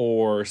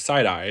or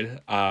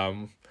side-eyed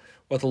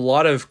with a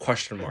lot of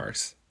question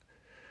marks.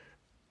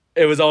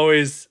 It was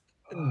always,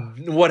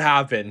 what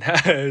happened? I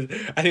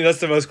think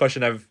that's the most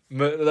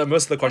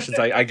of the questions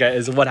I get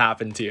is what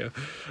happened to you?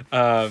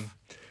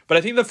 But I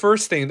think the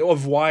first thing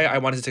of why I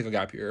wanted to take a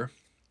gap year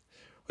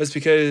was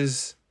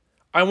because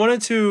I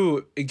wanted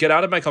to get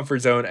out of my comfort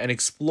zone and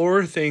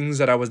explore things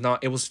that I was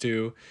not able to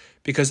do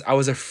because I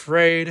was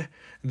afraid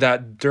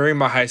that during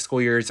my high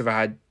school years, if I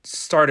had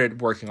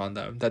started working on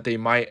them, that they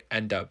might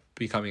end up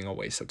becoming a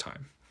waste of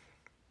time.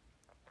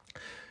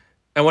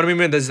 And what I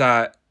mean is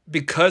that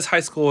because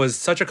high school is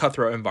such a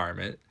cutthroat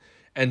environment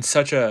and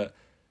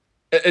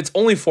it's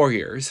only 4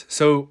 years.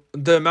 So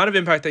the amount of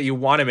impact that you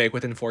want to make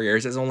within 4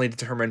 years is only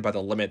determined by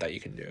the limit that you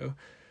can do.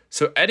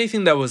 So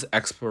anything that was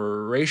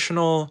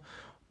explorational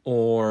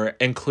or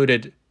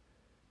included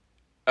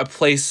a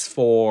place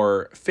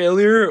for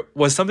failure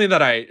was something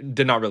that I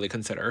did not really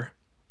consider.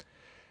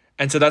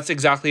 And so that's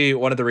exactly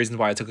one of the reasons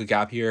why I took a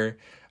gap year.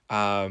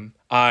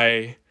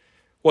 I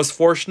was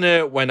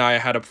fortunate when I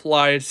had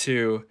applied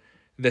to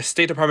the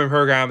State Department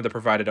program that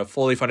provided a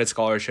fully funded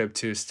scholarship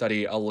to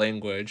study a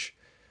language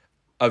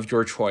of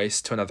your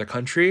choice to another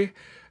country,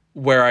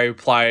 where I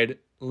applied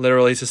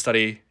literally to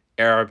study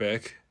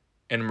Arabic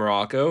in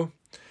Morocco.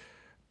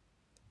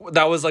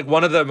 That was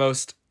one of the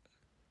most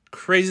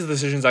crazy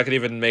decisions I could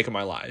even make in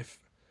my life.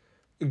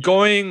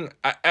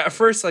 At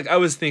first, I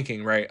was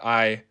thinking, right,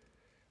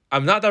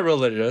 I'm not that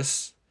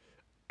religious.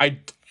 I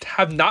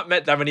have not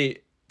met that many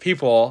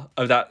people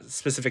of that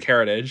specific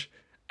heritage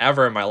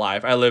ever in my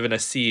life. I live in a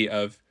sea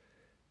of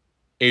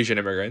Asian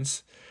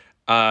immigrants.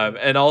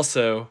 And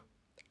also,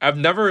 I've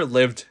never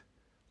lived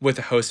with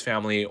a host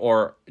family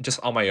or just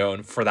on my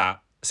own for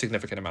that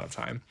significant amount of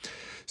time.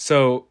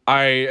 So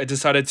I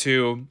decided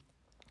to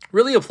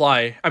really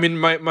apply. I mean,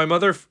 my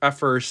mother at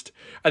first,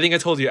 I think I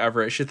told you,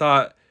 Everett, she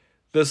thought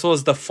this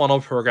was the funnel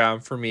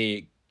program for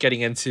me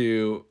getting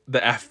into the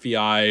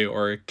FBI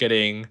or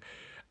getting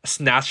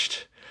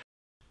snatched.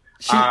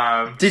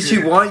 Did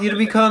she want you to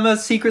become a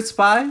secret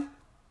spy?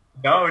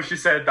 No, she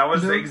said that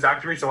was the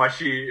exact reason why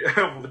she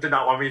did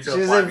not want me to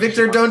apply. She said,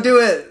 Victor, don't do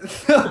it.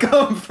 They'll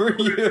come for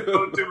you.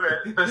 Don't do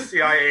it. The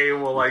CIA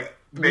will make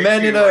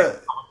Men you in a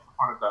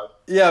one of them.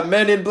 Yeah,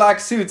 men in black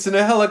suits in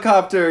a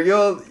helicopter.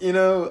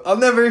 I'll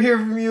never hear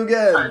from you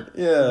again. Right.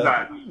 Yeah.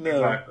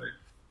 Exactly.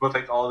 With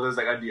like all of those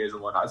like NDAs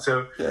and whatnot.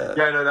 So Yeah.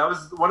 no, that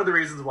was one of the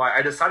reasons why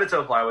I decided to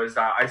apply, was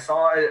that I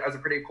saw it as a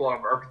pretty cool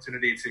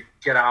opportunity to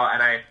get out,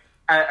 and I,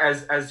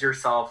 as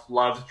yourself,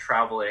 loved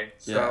traveling.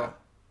 So Yeah.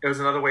 it was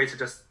another way to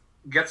just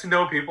get to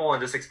know people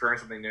and just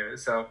experience something new.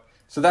 So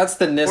that's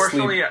the NISLE.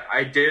 fortunately,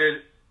 I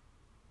did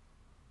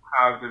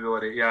have the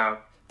ability. Yeah,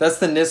 That's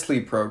the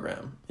NISLE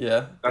program.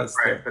 Yeah. that's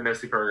right. The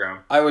NIST program.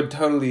 I would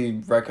totally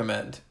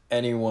recommend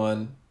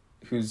anyone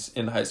who's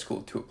in high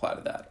school to apply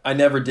to that. I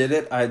never did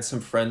it. I had some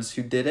friends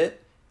who did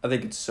it. I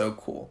think it's so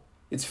cool.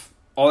 It's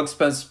all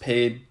expenses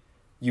paid.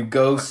 You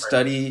go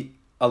study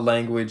a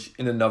language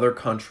in another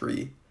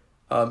country.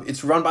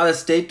 It's run by the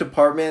State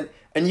Department,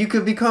 and you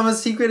could become a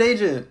secret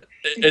agent.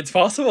 It's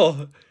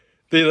possible.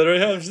 They literally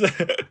have.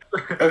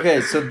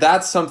 Okay, so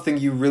that's something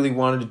you really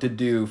wanted to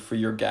do for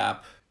your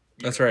gap.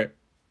 That's right.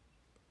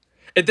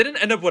 It didn't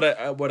end up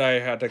what I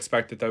had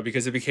expected though,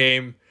 because it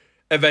became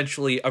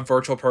eventually a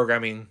virtual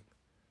programming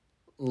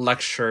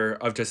lecture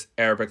of just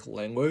Arabic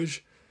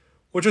language,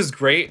 which was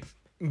great,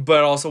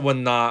 but also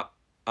one not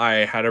I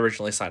had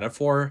originally signed up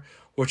for,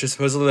 which is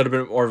supposed a little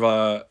bit more of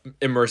a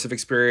immersive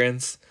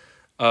experience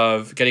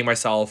of getting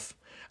myself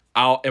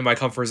out in my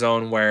comfort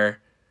zone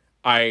where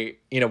I,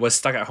 was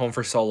stuck at home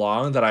for so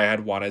long that I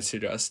had wanted to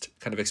just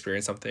kind of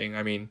experience something.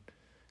 I mean,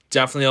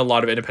 definitely a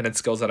lot of independent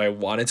skills that I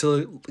wanted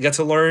to get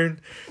to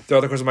learn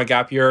throughout the course of my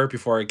gap year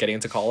before getting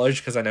into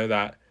college, because I know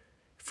that,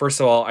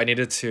 first of all, I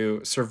needed to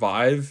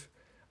survive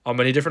on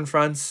many different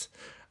fronts,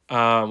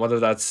 whether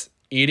that's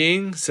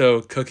eating.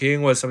 So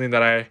cooking was something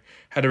that I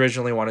had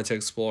originally wanted to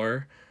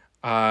explore.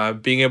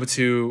 Being able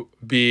to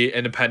be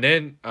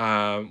independent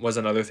was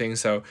another thing.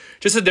 So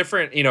just a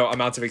different,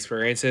 amounts of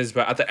experiences.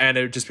 But at the end,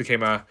 it just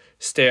became a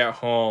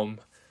stay-at-home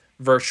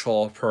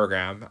virtual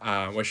program,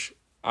 which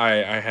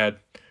I had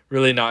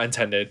really not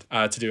intended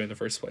to do in the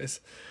first place.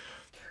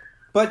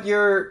 But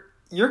you're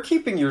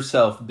keeping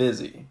yourself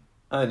busy.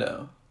 I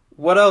know.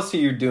 What else are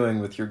you doing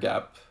with your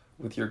gap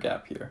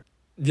year?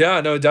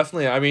 Yeah, no,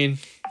 definitely. I mean,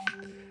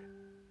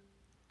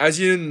 as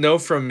you know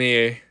from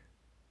me,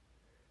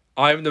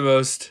 I'm the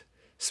most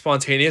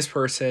spontaneous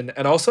person,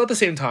 and also at the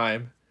same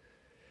time,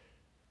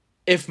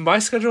 if my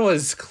schedule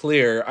is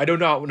clear, I do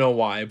not know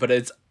why, but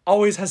it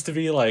always has to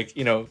be like,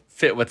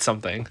 fit with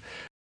something.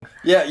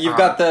 Yeah, you've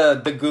got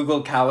the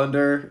Google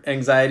Calendar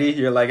anxiety.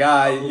 You're like,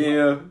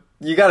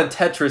 you gotta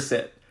Tetris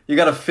it. You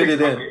gotta fit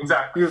it in.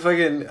 Exactly.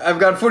 I've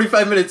got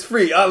 45 minutes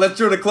free. Let's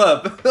join a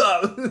club.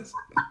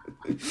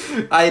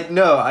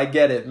 I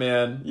get it,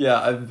 man.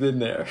 Yeah, I've been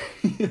there.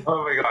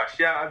 Oh my gosh,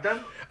 yeah,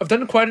 I've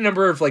done quite a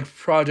number of like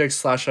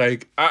projects /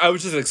 like I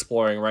was just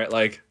exploring, right?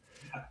 Like,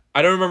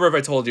 I don't remember if I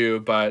told you,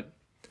 but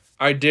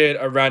I did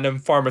a random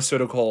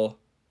pharmaceutical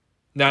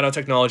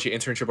nanotechnology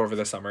internship over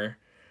the summer.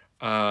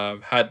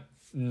 Had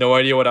no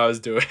idea what I was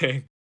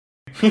doing.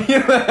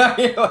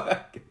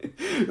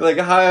 Like,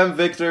 hi, I'm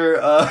Victor.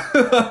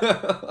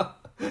 I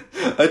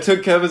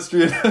took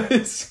chemistry in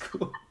high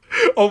school.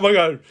 Oh my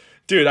god.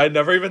 Dude, I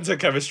never even took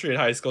chemistry in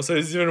high school, so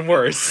it's even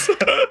worse.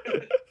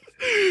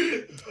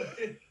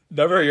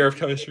 Never a year of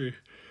chemistry.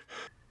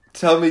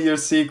 Tell me your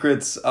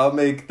secrets. I'll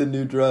make the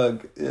new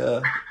drug.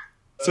 Yeah.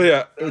 So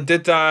yeah,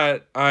 did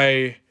that.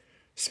 I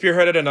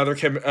spearheaded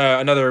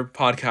another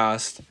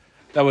podcast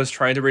that was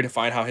trying to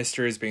redefine how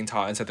history is being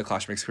taught inside the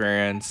classroom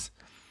experience.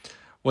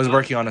 Was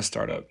working on a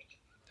startup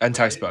and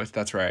textbook.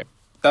 That's right.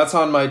 That's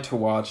on my to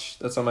watch.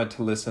 That's on my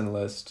to listen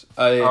list.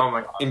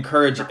 I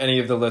encourage any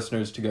of the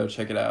listeners to go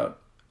check it out.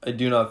 I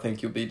do not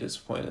think you'll be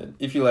disappointed.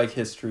 If you like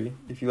history,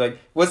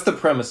 what's the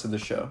premise of the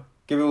show?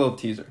 Give it a little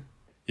teaser.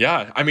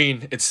 Yeah, I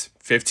mean, it's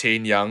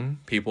 15 young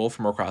people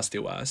from across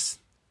the US,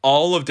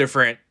 all of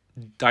different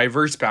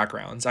diverse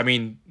backgrounds. I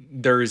mean,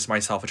 there's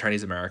myself, a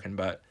Chinese American,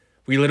 but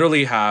we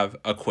literally have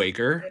a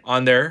Quaker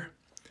on there.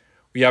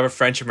 We have a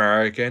French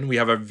American. We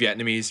have a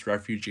Vietnamese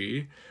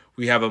refugee.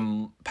 We have a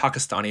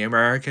Pakistani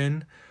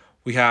American.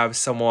 We have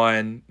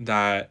someone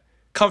that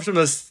comes from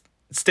the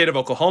state of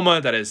Oklahoma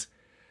that is,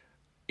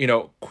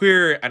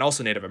 queer and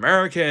also Native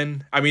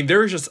American. I mean,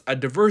 there's just a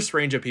diverse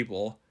range of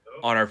people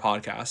on our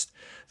podcast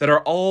that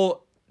are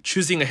all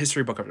choosing a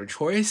history book of their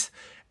choice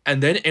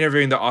and then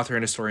interviewing the author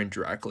and historian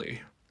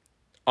directly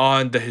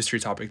on the history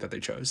topic that they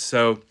chose.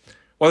 So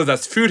whether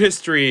that's food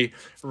history,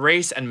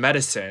 race, and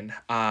medicine,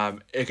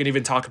 it can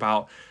even talk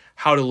about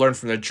how to learn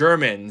from the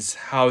Germans,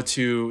 how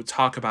to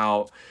talk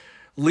about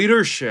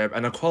leadership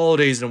and the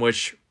qualities in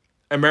which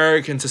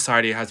American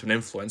society has been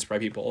influenced by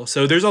people.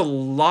 So there's a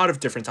lot of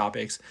different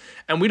topics,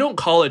 and we don't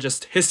call it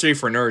just history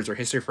for nerds or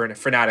history for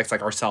fanatics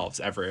like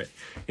ourselves, Everett.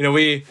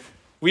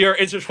 We are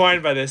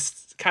intertwined by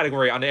this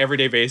category on an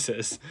everyday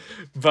basis.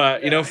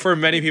 But, for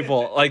many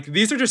people, like,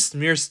 these are just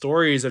mere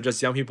stories of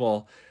just young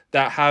people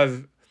that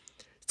have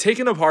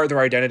taken apart their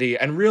identity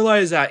and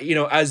realize that,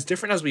 as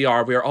different as we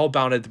are all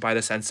bounded by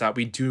the sense that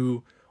we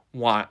do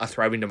want a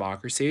thriving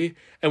democracy,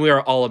 and we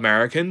are all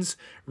Americans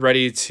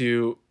ready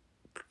to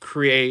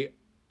create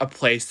a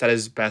place that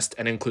is best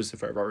and inclusive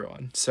for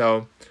everyone.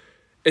 So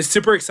is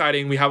super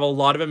exciting. We have a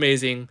lot of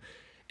amazing,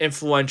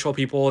 influential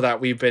people that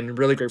we've been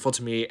really grateful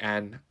to meet,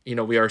 and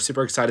we are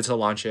super excited to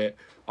launch it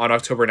on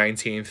October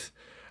 19th,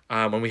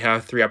 when we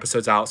have 3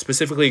 episodes out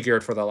specifically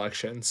geared for the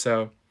election.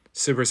 So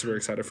super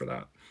excited for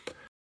that.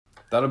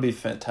 That'll be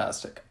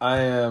fantastic. I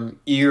am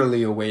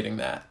eagerly awaiting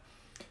that.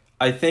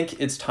 I think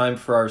it's time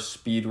for our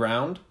speed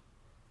round.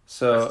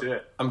 So Let's do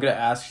it. I'm going to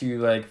ask you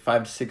like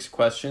 5 to 6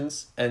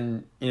 questions,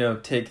 and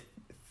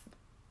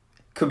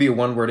could be a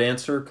 1-word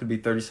answer, could be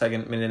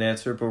 30-minute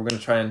answer, but we're going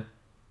to try and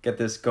get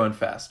this going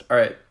fast. All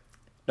right.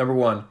 Number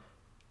 1.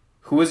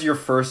 Who was your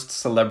first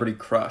celebrity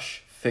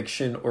crush,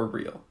 fiction or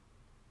real?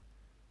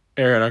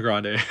 Ariana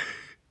Grande.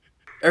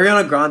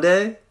 Ariana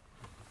Grande?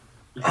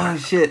 Oh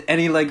shit!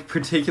 Any like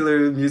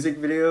particular music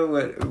video?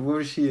 What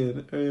was she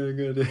in? Ariana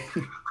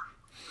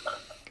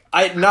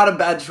Grande. Not a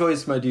bad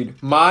choice, my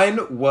dude. Mine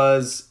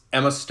was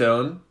Emma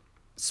Stone,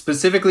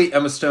 specifically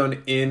Emma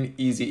Stone in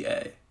Easy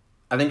A.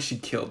 I think she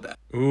killed that.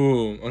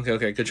 Ooh,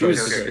 okay, good She was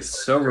choice. Okay.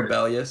 so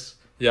rebellious.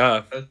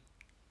 Yeah,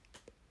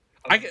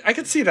 I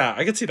could see that.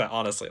 I could see that,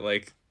 honestly.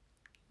 Like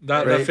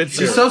that Right? fits.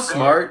 She's you. so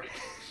smart.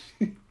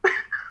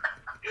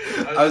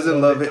 I was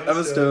in love with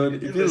Emma Stone.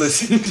 If you're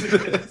listening to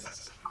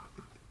this.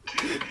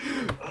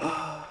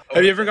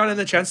 Have you ever gotten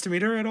the chance to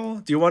meet her at all?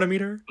 Do you want to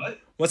meet her? What?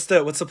 What's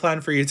the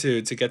plan for you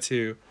to get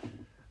to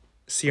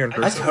see her in I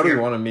person? totally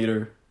want to meet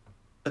her.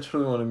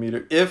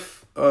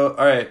 If all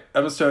right,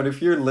 Emma Stone,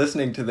 if you're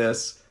listening to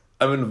this,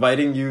 I'm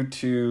inviting you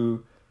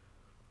to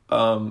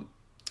Rhode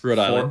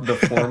Island. the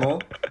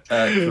formal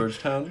at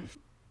Georgetown.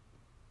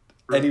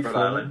 Any Rhode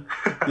formal? Island.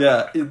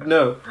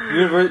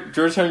 Yeah,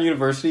 Georgetown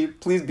University,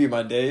 please be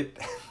my date.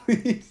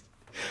 Please.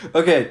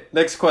 Okay,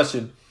 next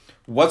question.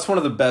 What's one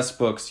of the best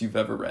books you've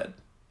ever read?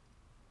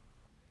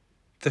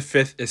 The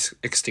Fifth is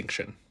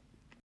Extinction.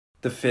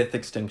 The Fifth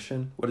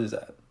Extinction? What is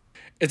that?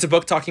 It's a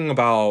book talking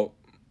about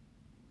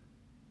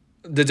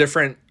the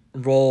different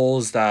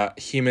roles that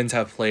humans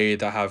have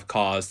played that have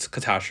caused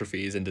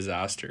catastrophes and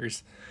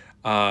disasters,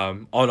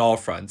 on all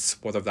fronts,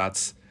 whether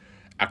that's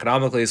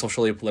economically,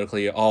 socially,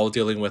 politically, all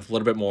dealing with a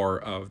little bit more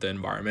of the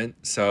environment.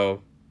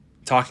 So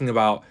talking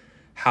about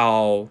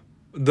how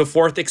the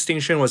fourth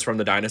extinction was from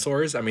the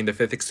dinosaurs. I mean, the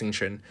fifth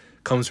extinction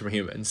comes from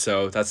humans.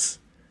 So it's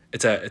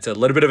a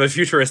little bit of a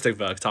futuristic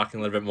book, talking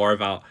a little bit more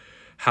about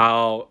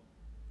how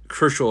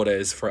crucial it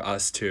is for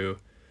us to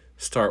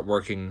start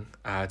working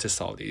to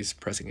solve these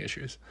pressing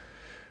issues.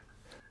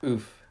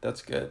 Oof,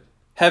 that's good.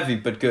 Heavy,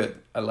 but good.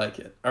 I like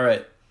it. All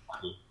right.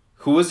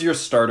 Who was your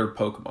starter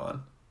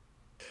Pokemon?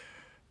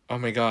 Oh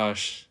my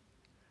gosh.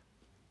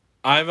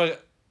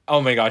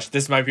 Oh my gosh,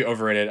 this might be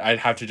overrated. I'd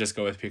have to just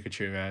go with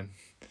Pikachu, man.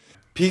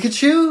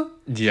 Pikachu?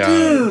 Yeah.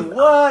 Dude,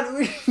 what?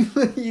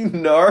 You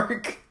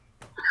narc.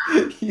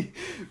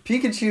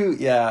 Pikachu,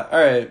 yeah. All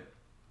right.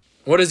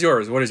 What is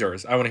yours?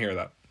 I want to hear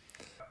that.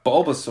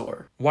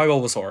 Bulbasaur. Why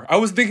Bulbasaur? I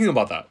was thinking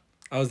about that.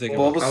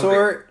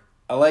 Bulbasaur,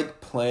 I like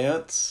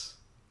plants.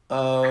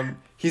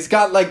 He's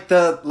got like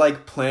the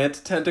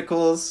plant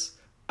tentacles.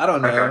 I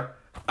don't know.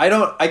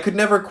 Okay. I could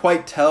never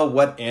quite tell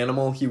what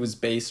animal he was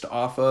based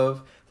off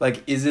of.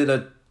 Like, is it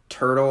a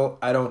turtle?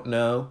 I don't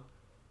know.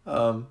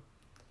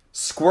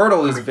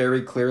 Squirtle is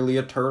very clearly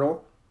a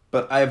turtle,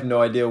 but I have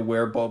no idea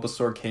where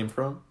Bulbasaur came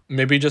from.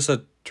 Maybe just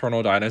a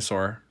eternal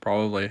dinosaur,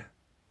 probably.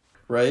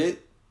 Right?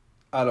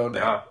 I don't know.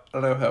 Yeah. I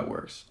don't know how it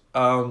works.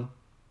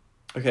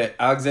 Okay,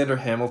 Alexander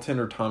Hamilton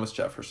or Thomas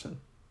Jefferson?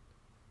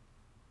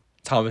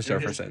 Thomas You're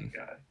a Jefferson. history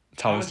guy.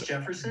 Thomas Thomas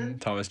Jefferson?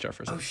 Thomas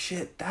Jefferson. Oh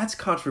shit, that's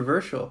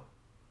controversial.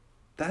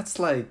 That's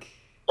like,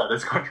 That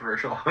is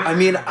controversial. I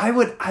mean, I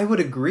would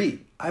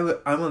agree. I'm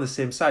on the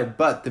same side,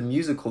 but the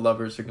musical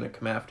lovers are gonna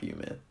come after you,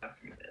 man.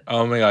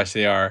 Oh my gosh,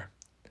 they are.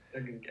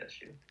 They're gonna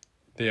get you.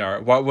 They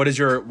are. What is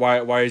your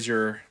why is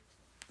your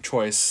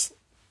choice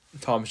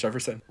Thomas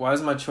Jefferson? Why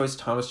is my choice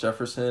Thomas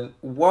Jefferson?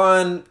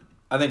 One,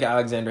 I think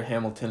Alexander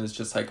Hamilton is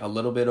just like a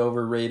little bit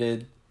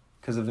overrated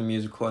because of the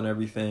musical and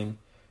everything.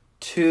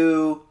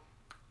 Two,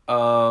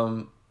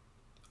 I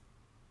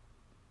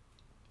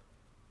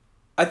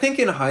think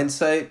in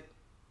hindsight,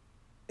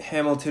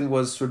 Hamilton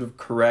was sort of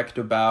correct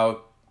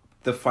about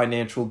the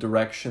financial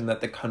direction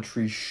that the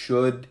country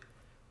should,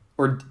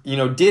 or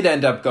did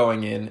end up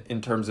going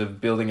in terms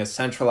of building a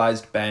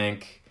centralized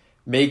bank,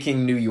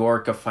 making New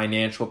York a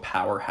financial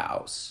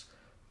powerhouse.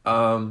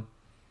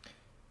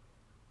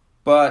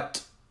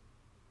 But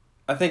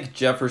I think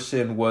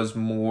Jefferson was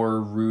more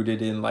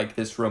rooted in like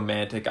this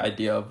romantic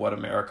idea of what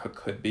America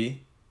could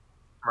be.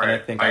 Right.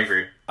 And I think I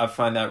agree. I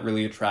find that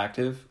really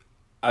attractive.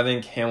 I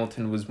think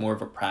Hamilton was more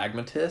of a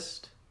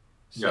pragmatist.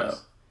 So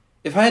Yes.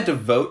 if I had to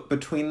vote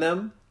between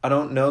them, I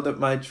don't know that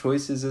my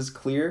choice is as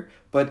clear,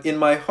 but in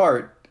my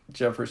heart,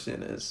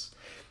 Jefferson is.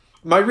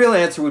 My real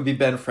answer would be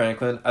Ben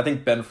Franklin. I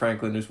think Ben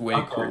Franklin is way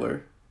Okay.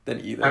 cooler than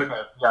either.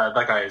 Okay. Yeah,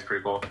 that guy is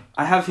pretty cool.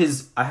 I have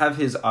his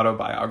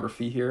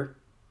autobiography here,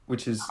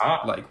 which is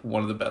Ah. like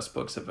one of the best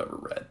books I've ever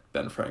read.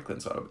 Ben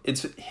Franklin's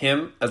It's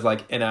him as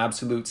like an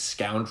absolute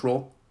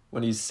scoundrel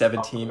when he's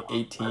 17,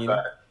 18. I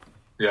bet.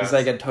 Yeah. He's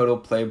like a total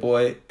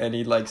playboy, and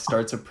he like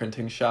starts a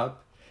printing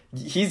shop.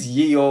 he's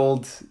ye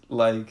old,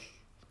 like,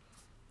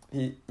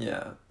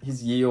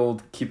 he's ye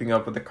old keeping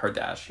up with the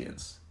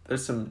Kardashians.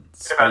 There's some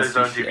He had his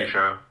own spicy TV shit.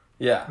 show.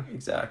 Yeah,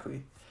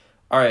 exactly.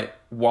 All right,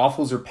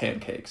 waffles or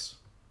pancakes?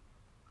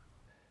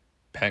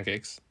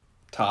 Pancakes.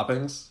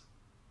 Toppings?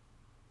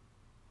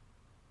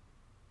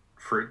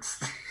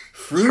 Fruits.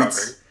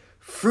 Fruits,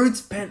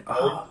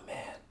 oh,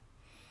 man.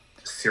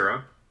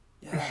 Syrup.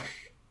 Yeah.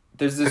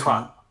 There's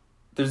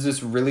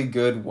this really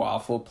good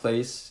waffle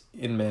place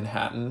in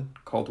Manhattan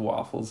called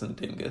Waffles and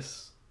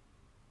Dingus.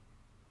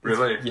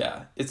 Really?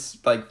 Yeah, it's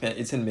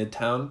in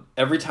Midtown.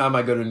 Every time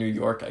I go to New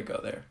York, I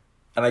go there.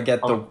 And I get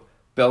the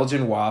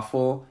Belgian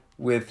waffle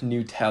with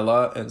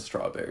Nutella and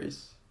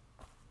strawberries.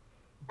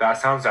 That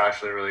sounds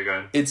actually really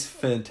good. It's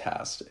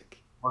fantastic.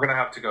 We're going to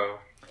have to go.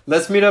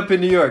 Let's meet up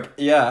in New York.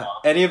 Yeah,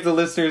 any of the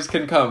listeners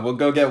can come. We'll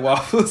go get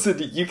waffles and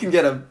you can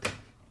get a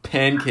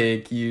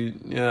pancake. We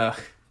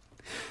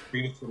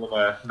need to live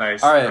a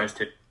nice, All right. nice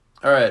taste.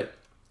 All right.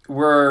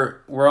 We're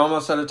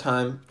almost out of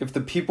time. If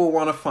the people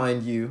want to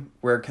find you,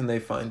 where can they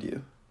find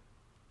you?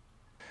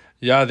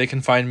 Yeah, they can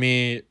find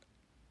me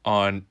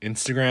on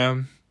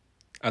Instagram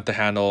at the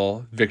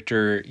handle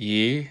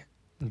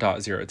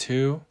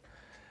victorye.02.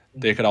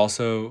 They could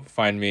also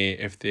find me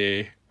if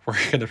they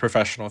work in the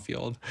professional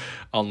field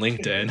on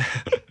LinkedIn.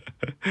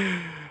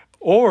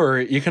 Or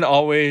you can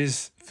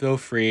always feel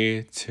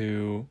free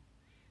to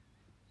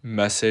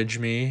message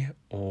me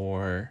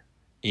or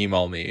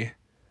email me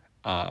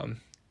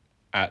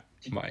at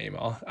my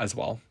email as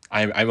well.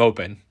 I'm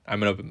open.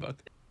 I'm an open book.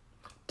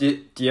 Do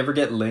you ever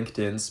get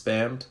LinkedIn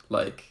spammed?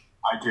 Like,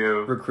 I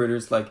do.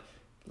 recruiters like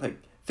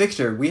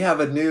Victor, we have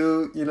a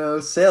new,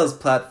 sales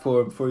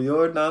platform for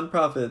your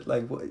nonprofit.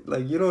 Like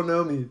you don't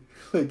know me.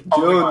 Like, Oh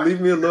my Joan, God.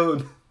 leave me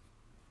alone.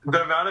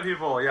 The amount of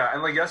people, yeah.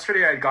 And, like,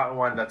 yesterday I had gotten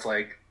one that's,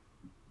 like,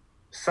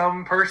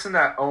 some person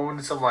that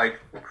owned some, like,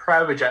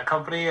 private jet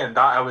company and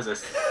thought I was a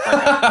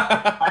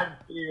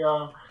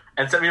CEO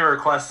and sent me a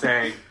request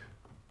saying,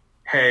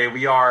 hey,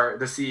 we are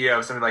the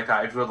CEO, something like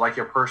that. If you would like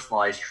your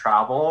personalized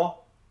travel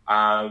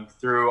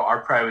through our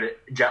private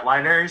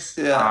jetliners,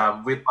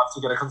 we'd love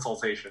to get a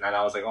consultation. And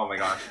I was like, oh, my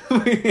gosh.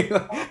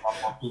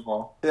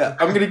 People. Yeah,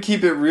 I'm going to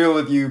keep it real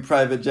with you,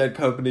 private jet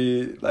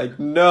company. Like,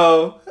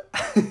 no.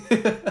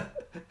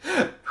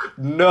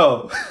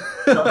 No.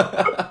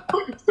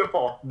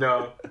 Simple.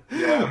 No.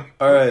 Yeah.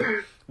 All right.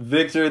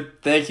 Victor,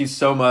 thank you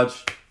so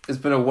much. It's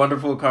been a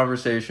wonderful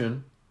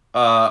conversation.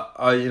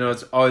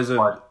 It's always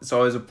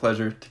a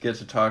pleasure to get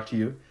to talk to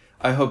you.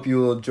 I hope you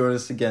will join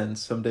us again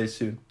someday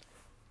soon.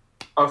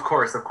 Of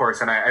course.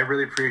 And I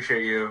really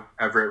appreciate you,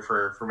 Everett,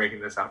 for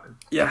making this happen.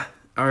 Yeah.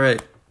 All right.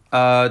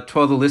 To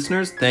all the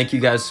listeners, thank you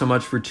guys so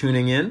much for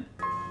tuning in.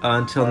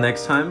 Until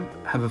next time,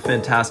 have a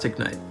fantastic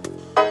night.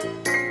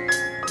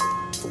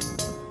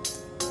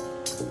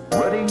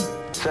 Ready,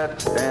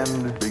 set,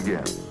 and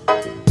begin.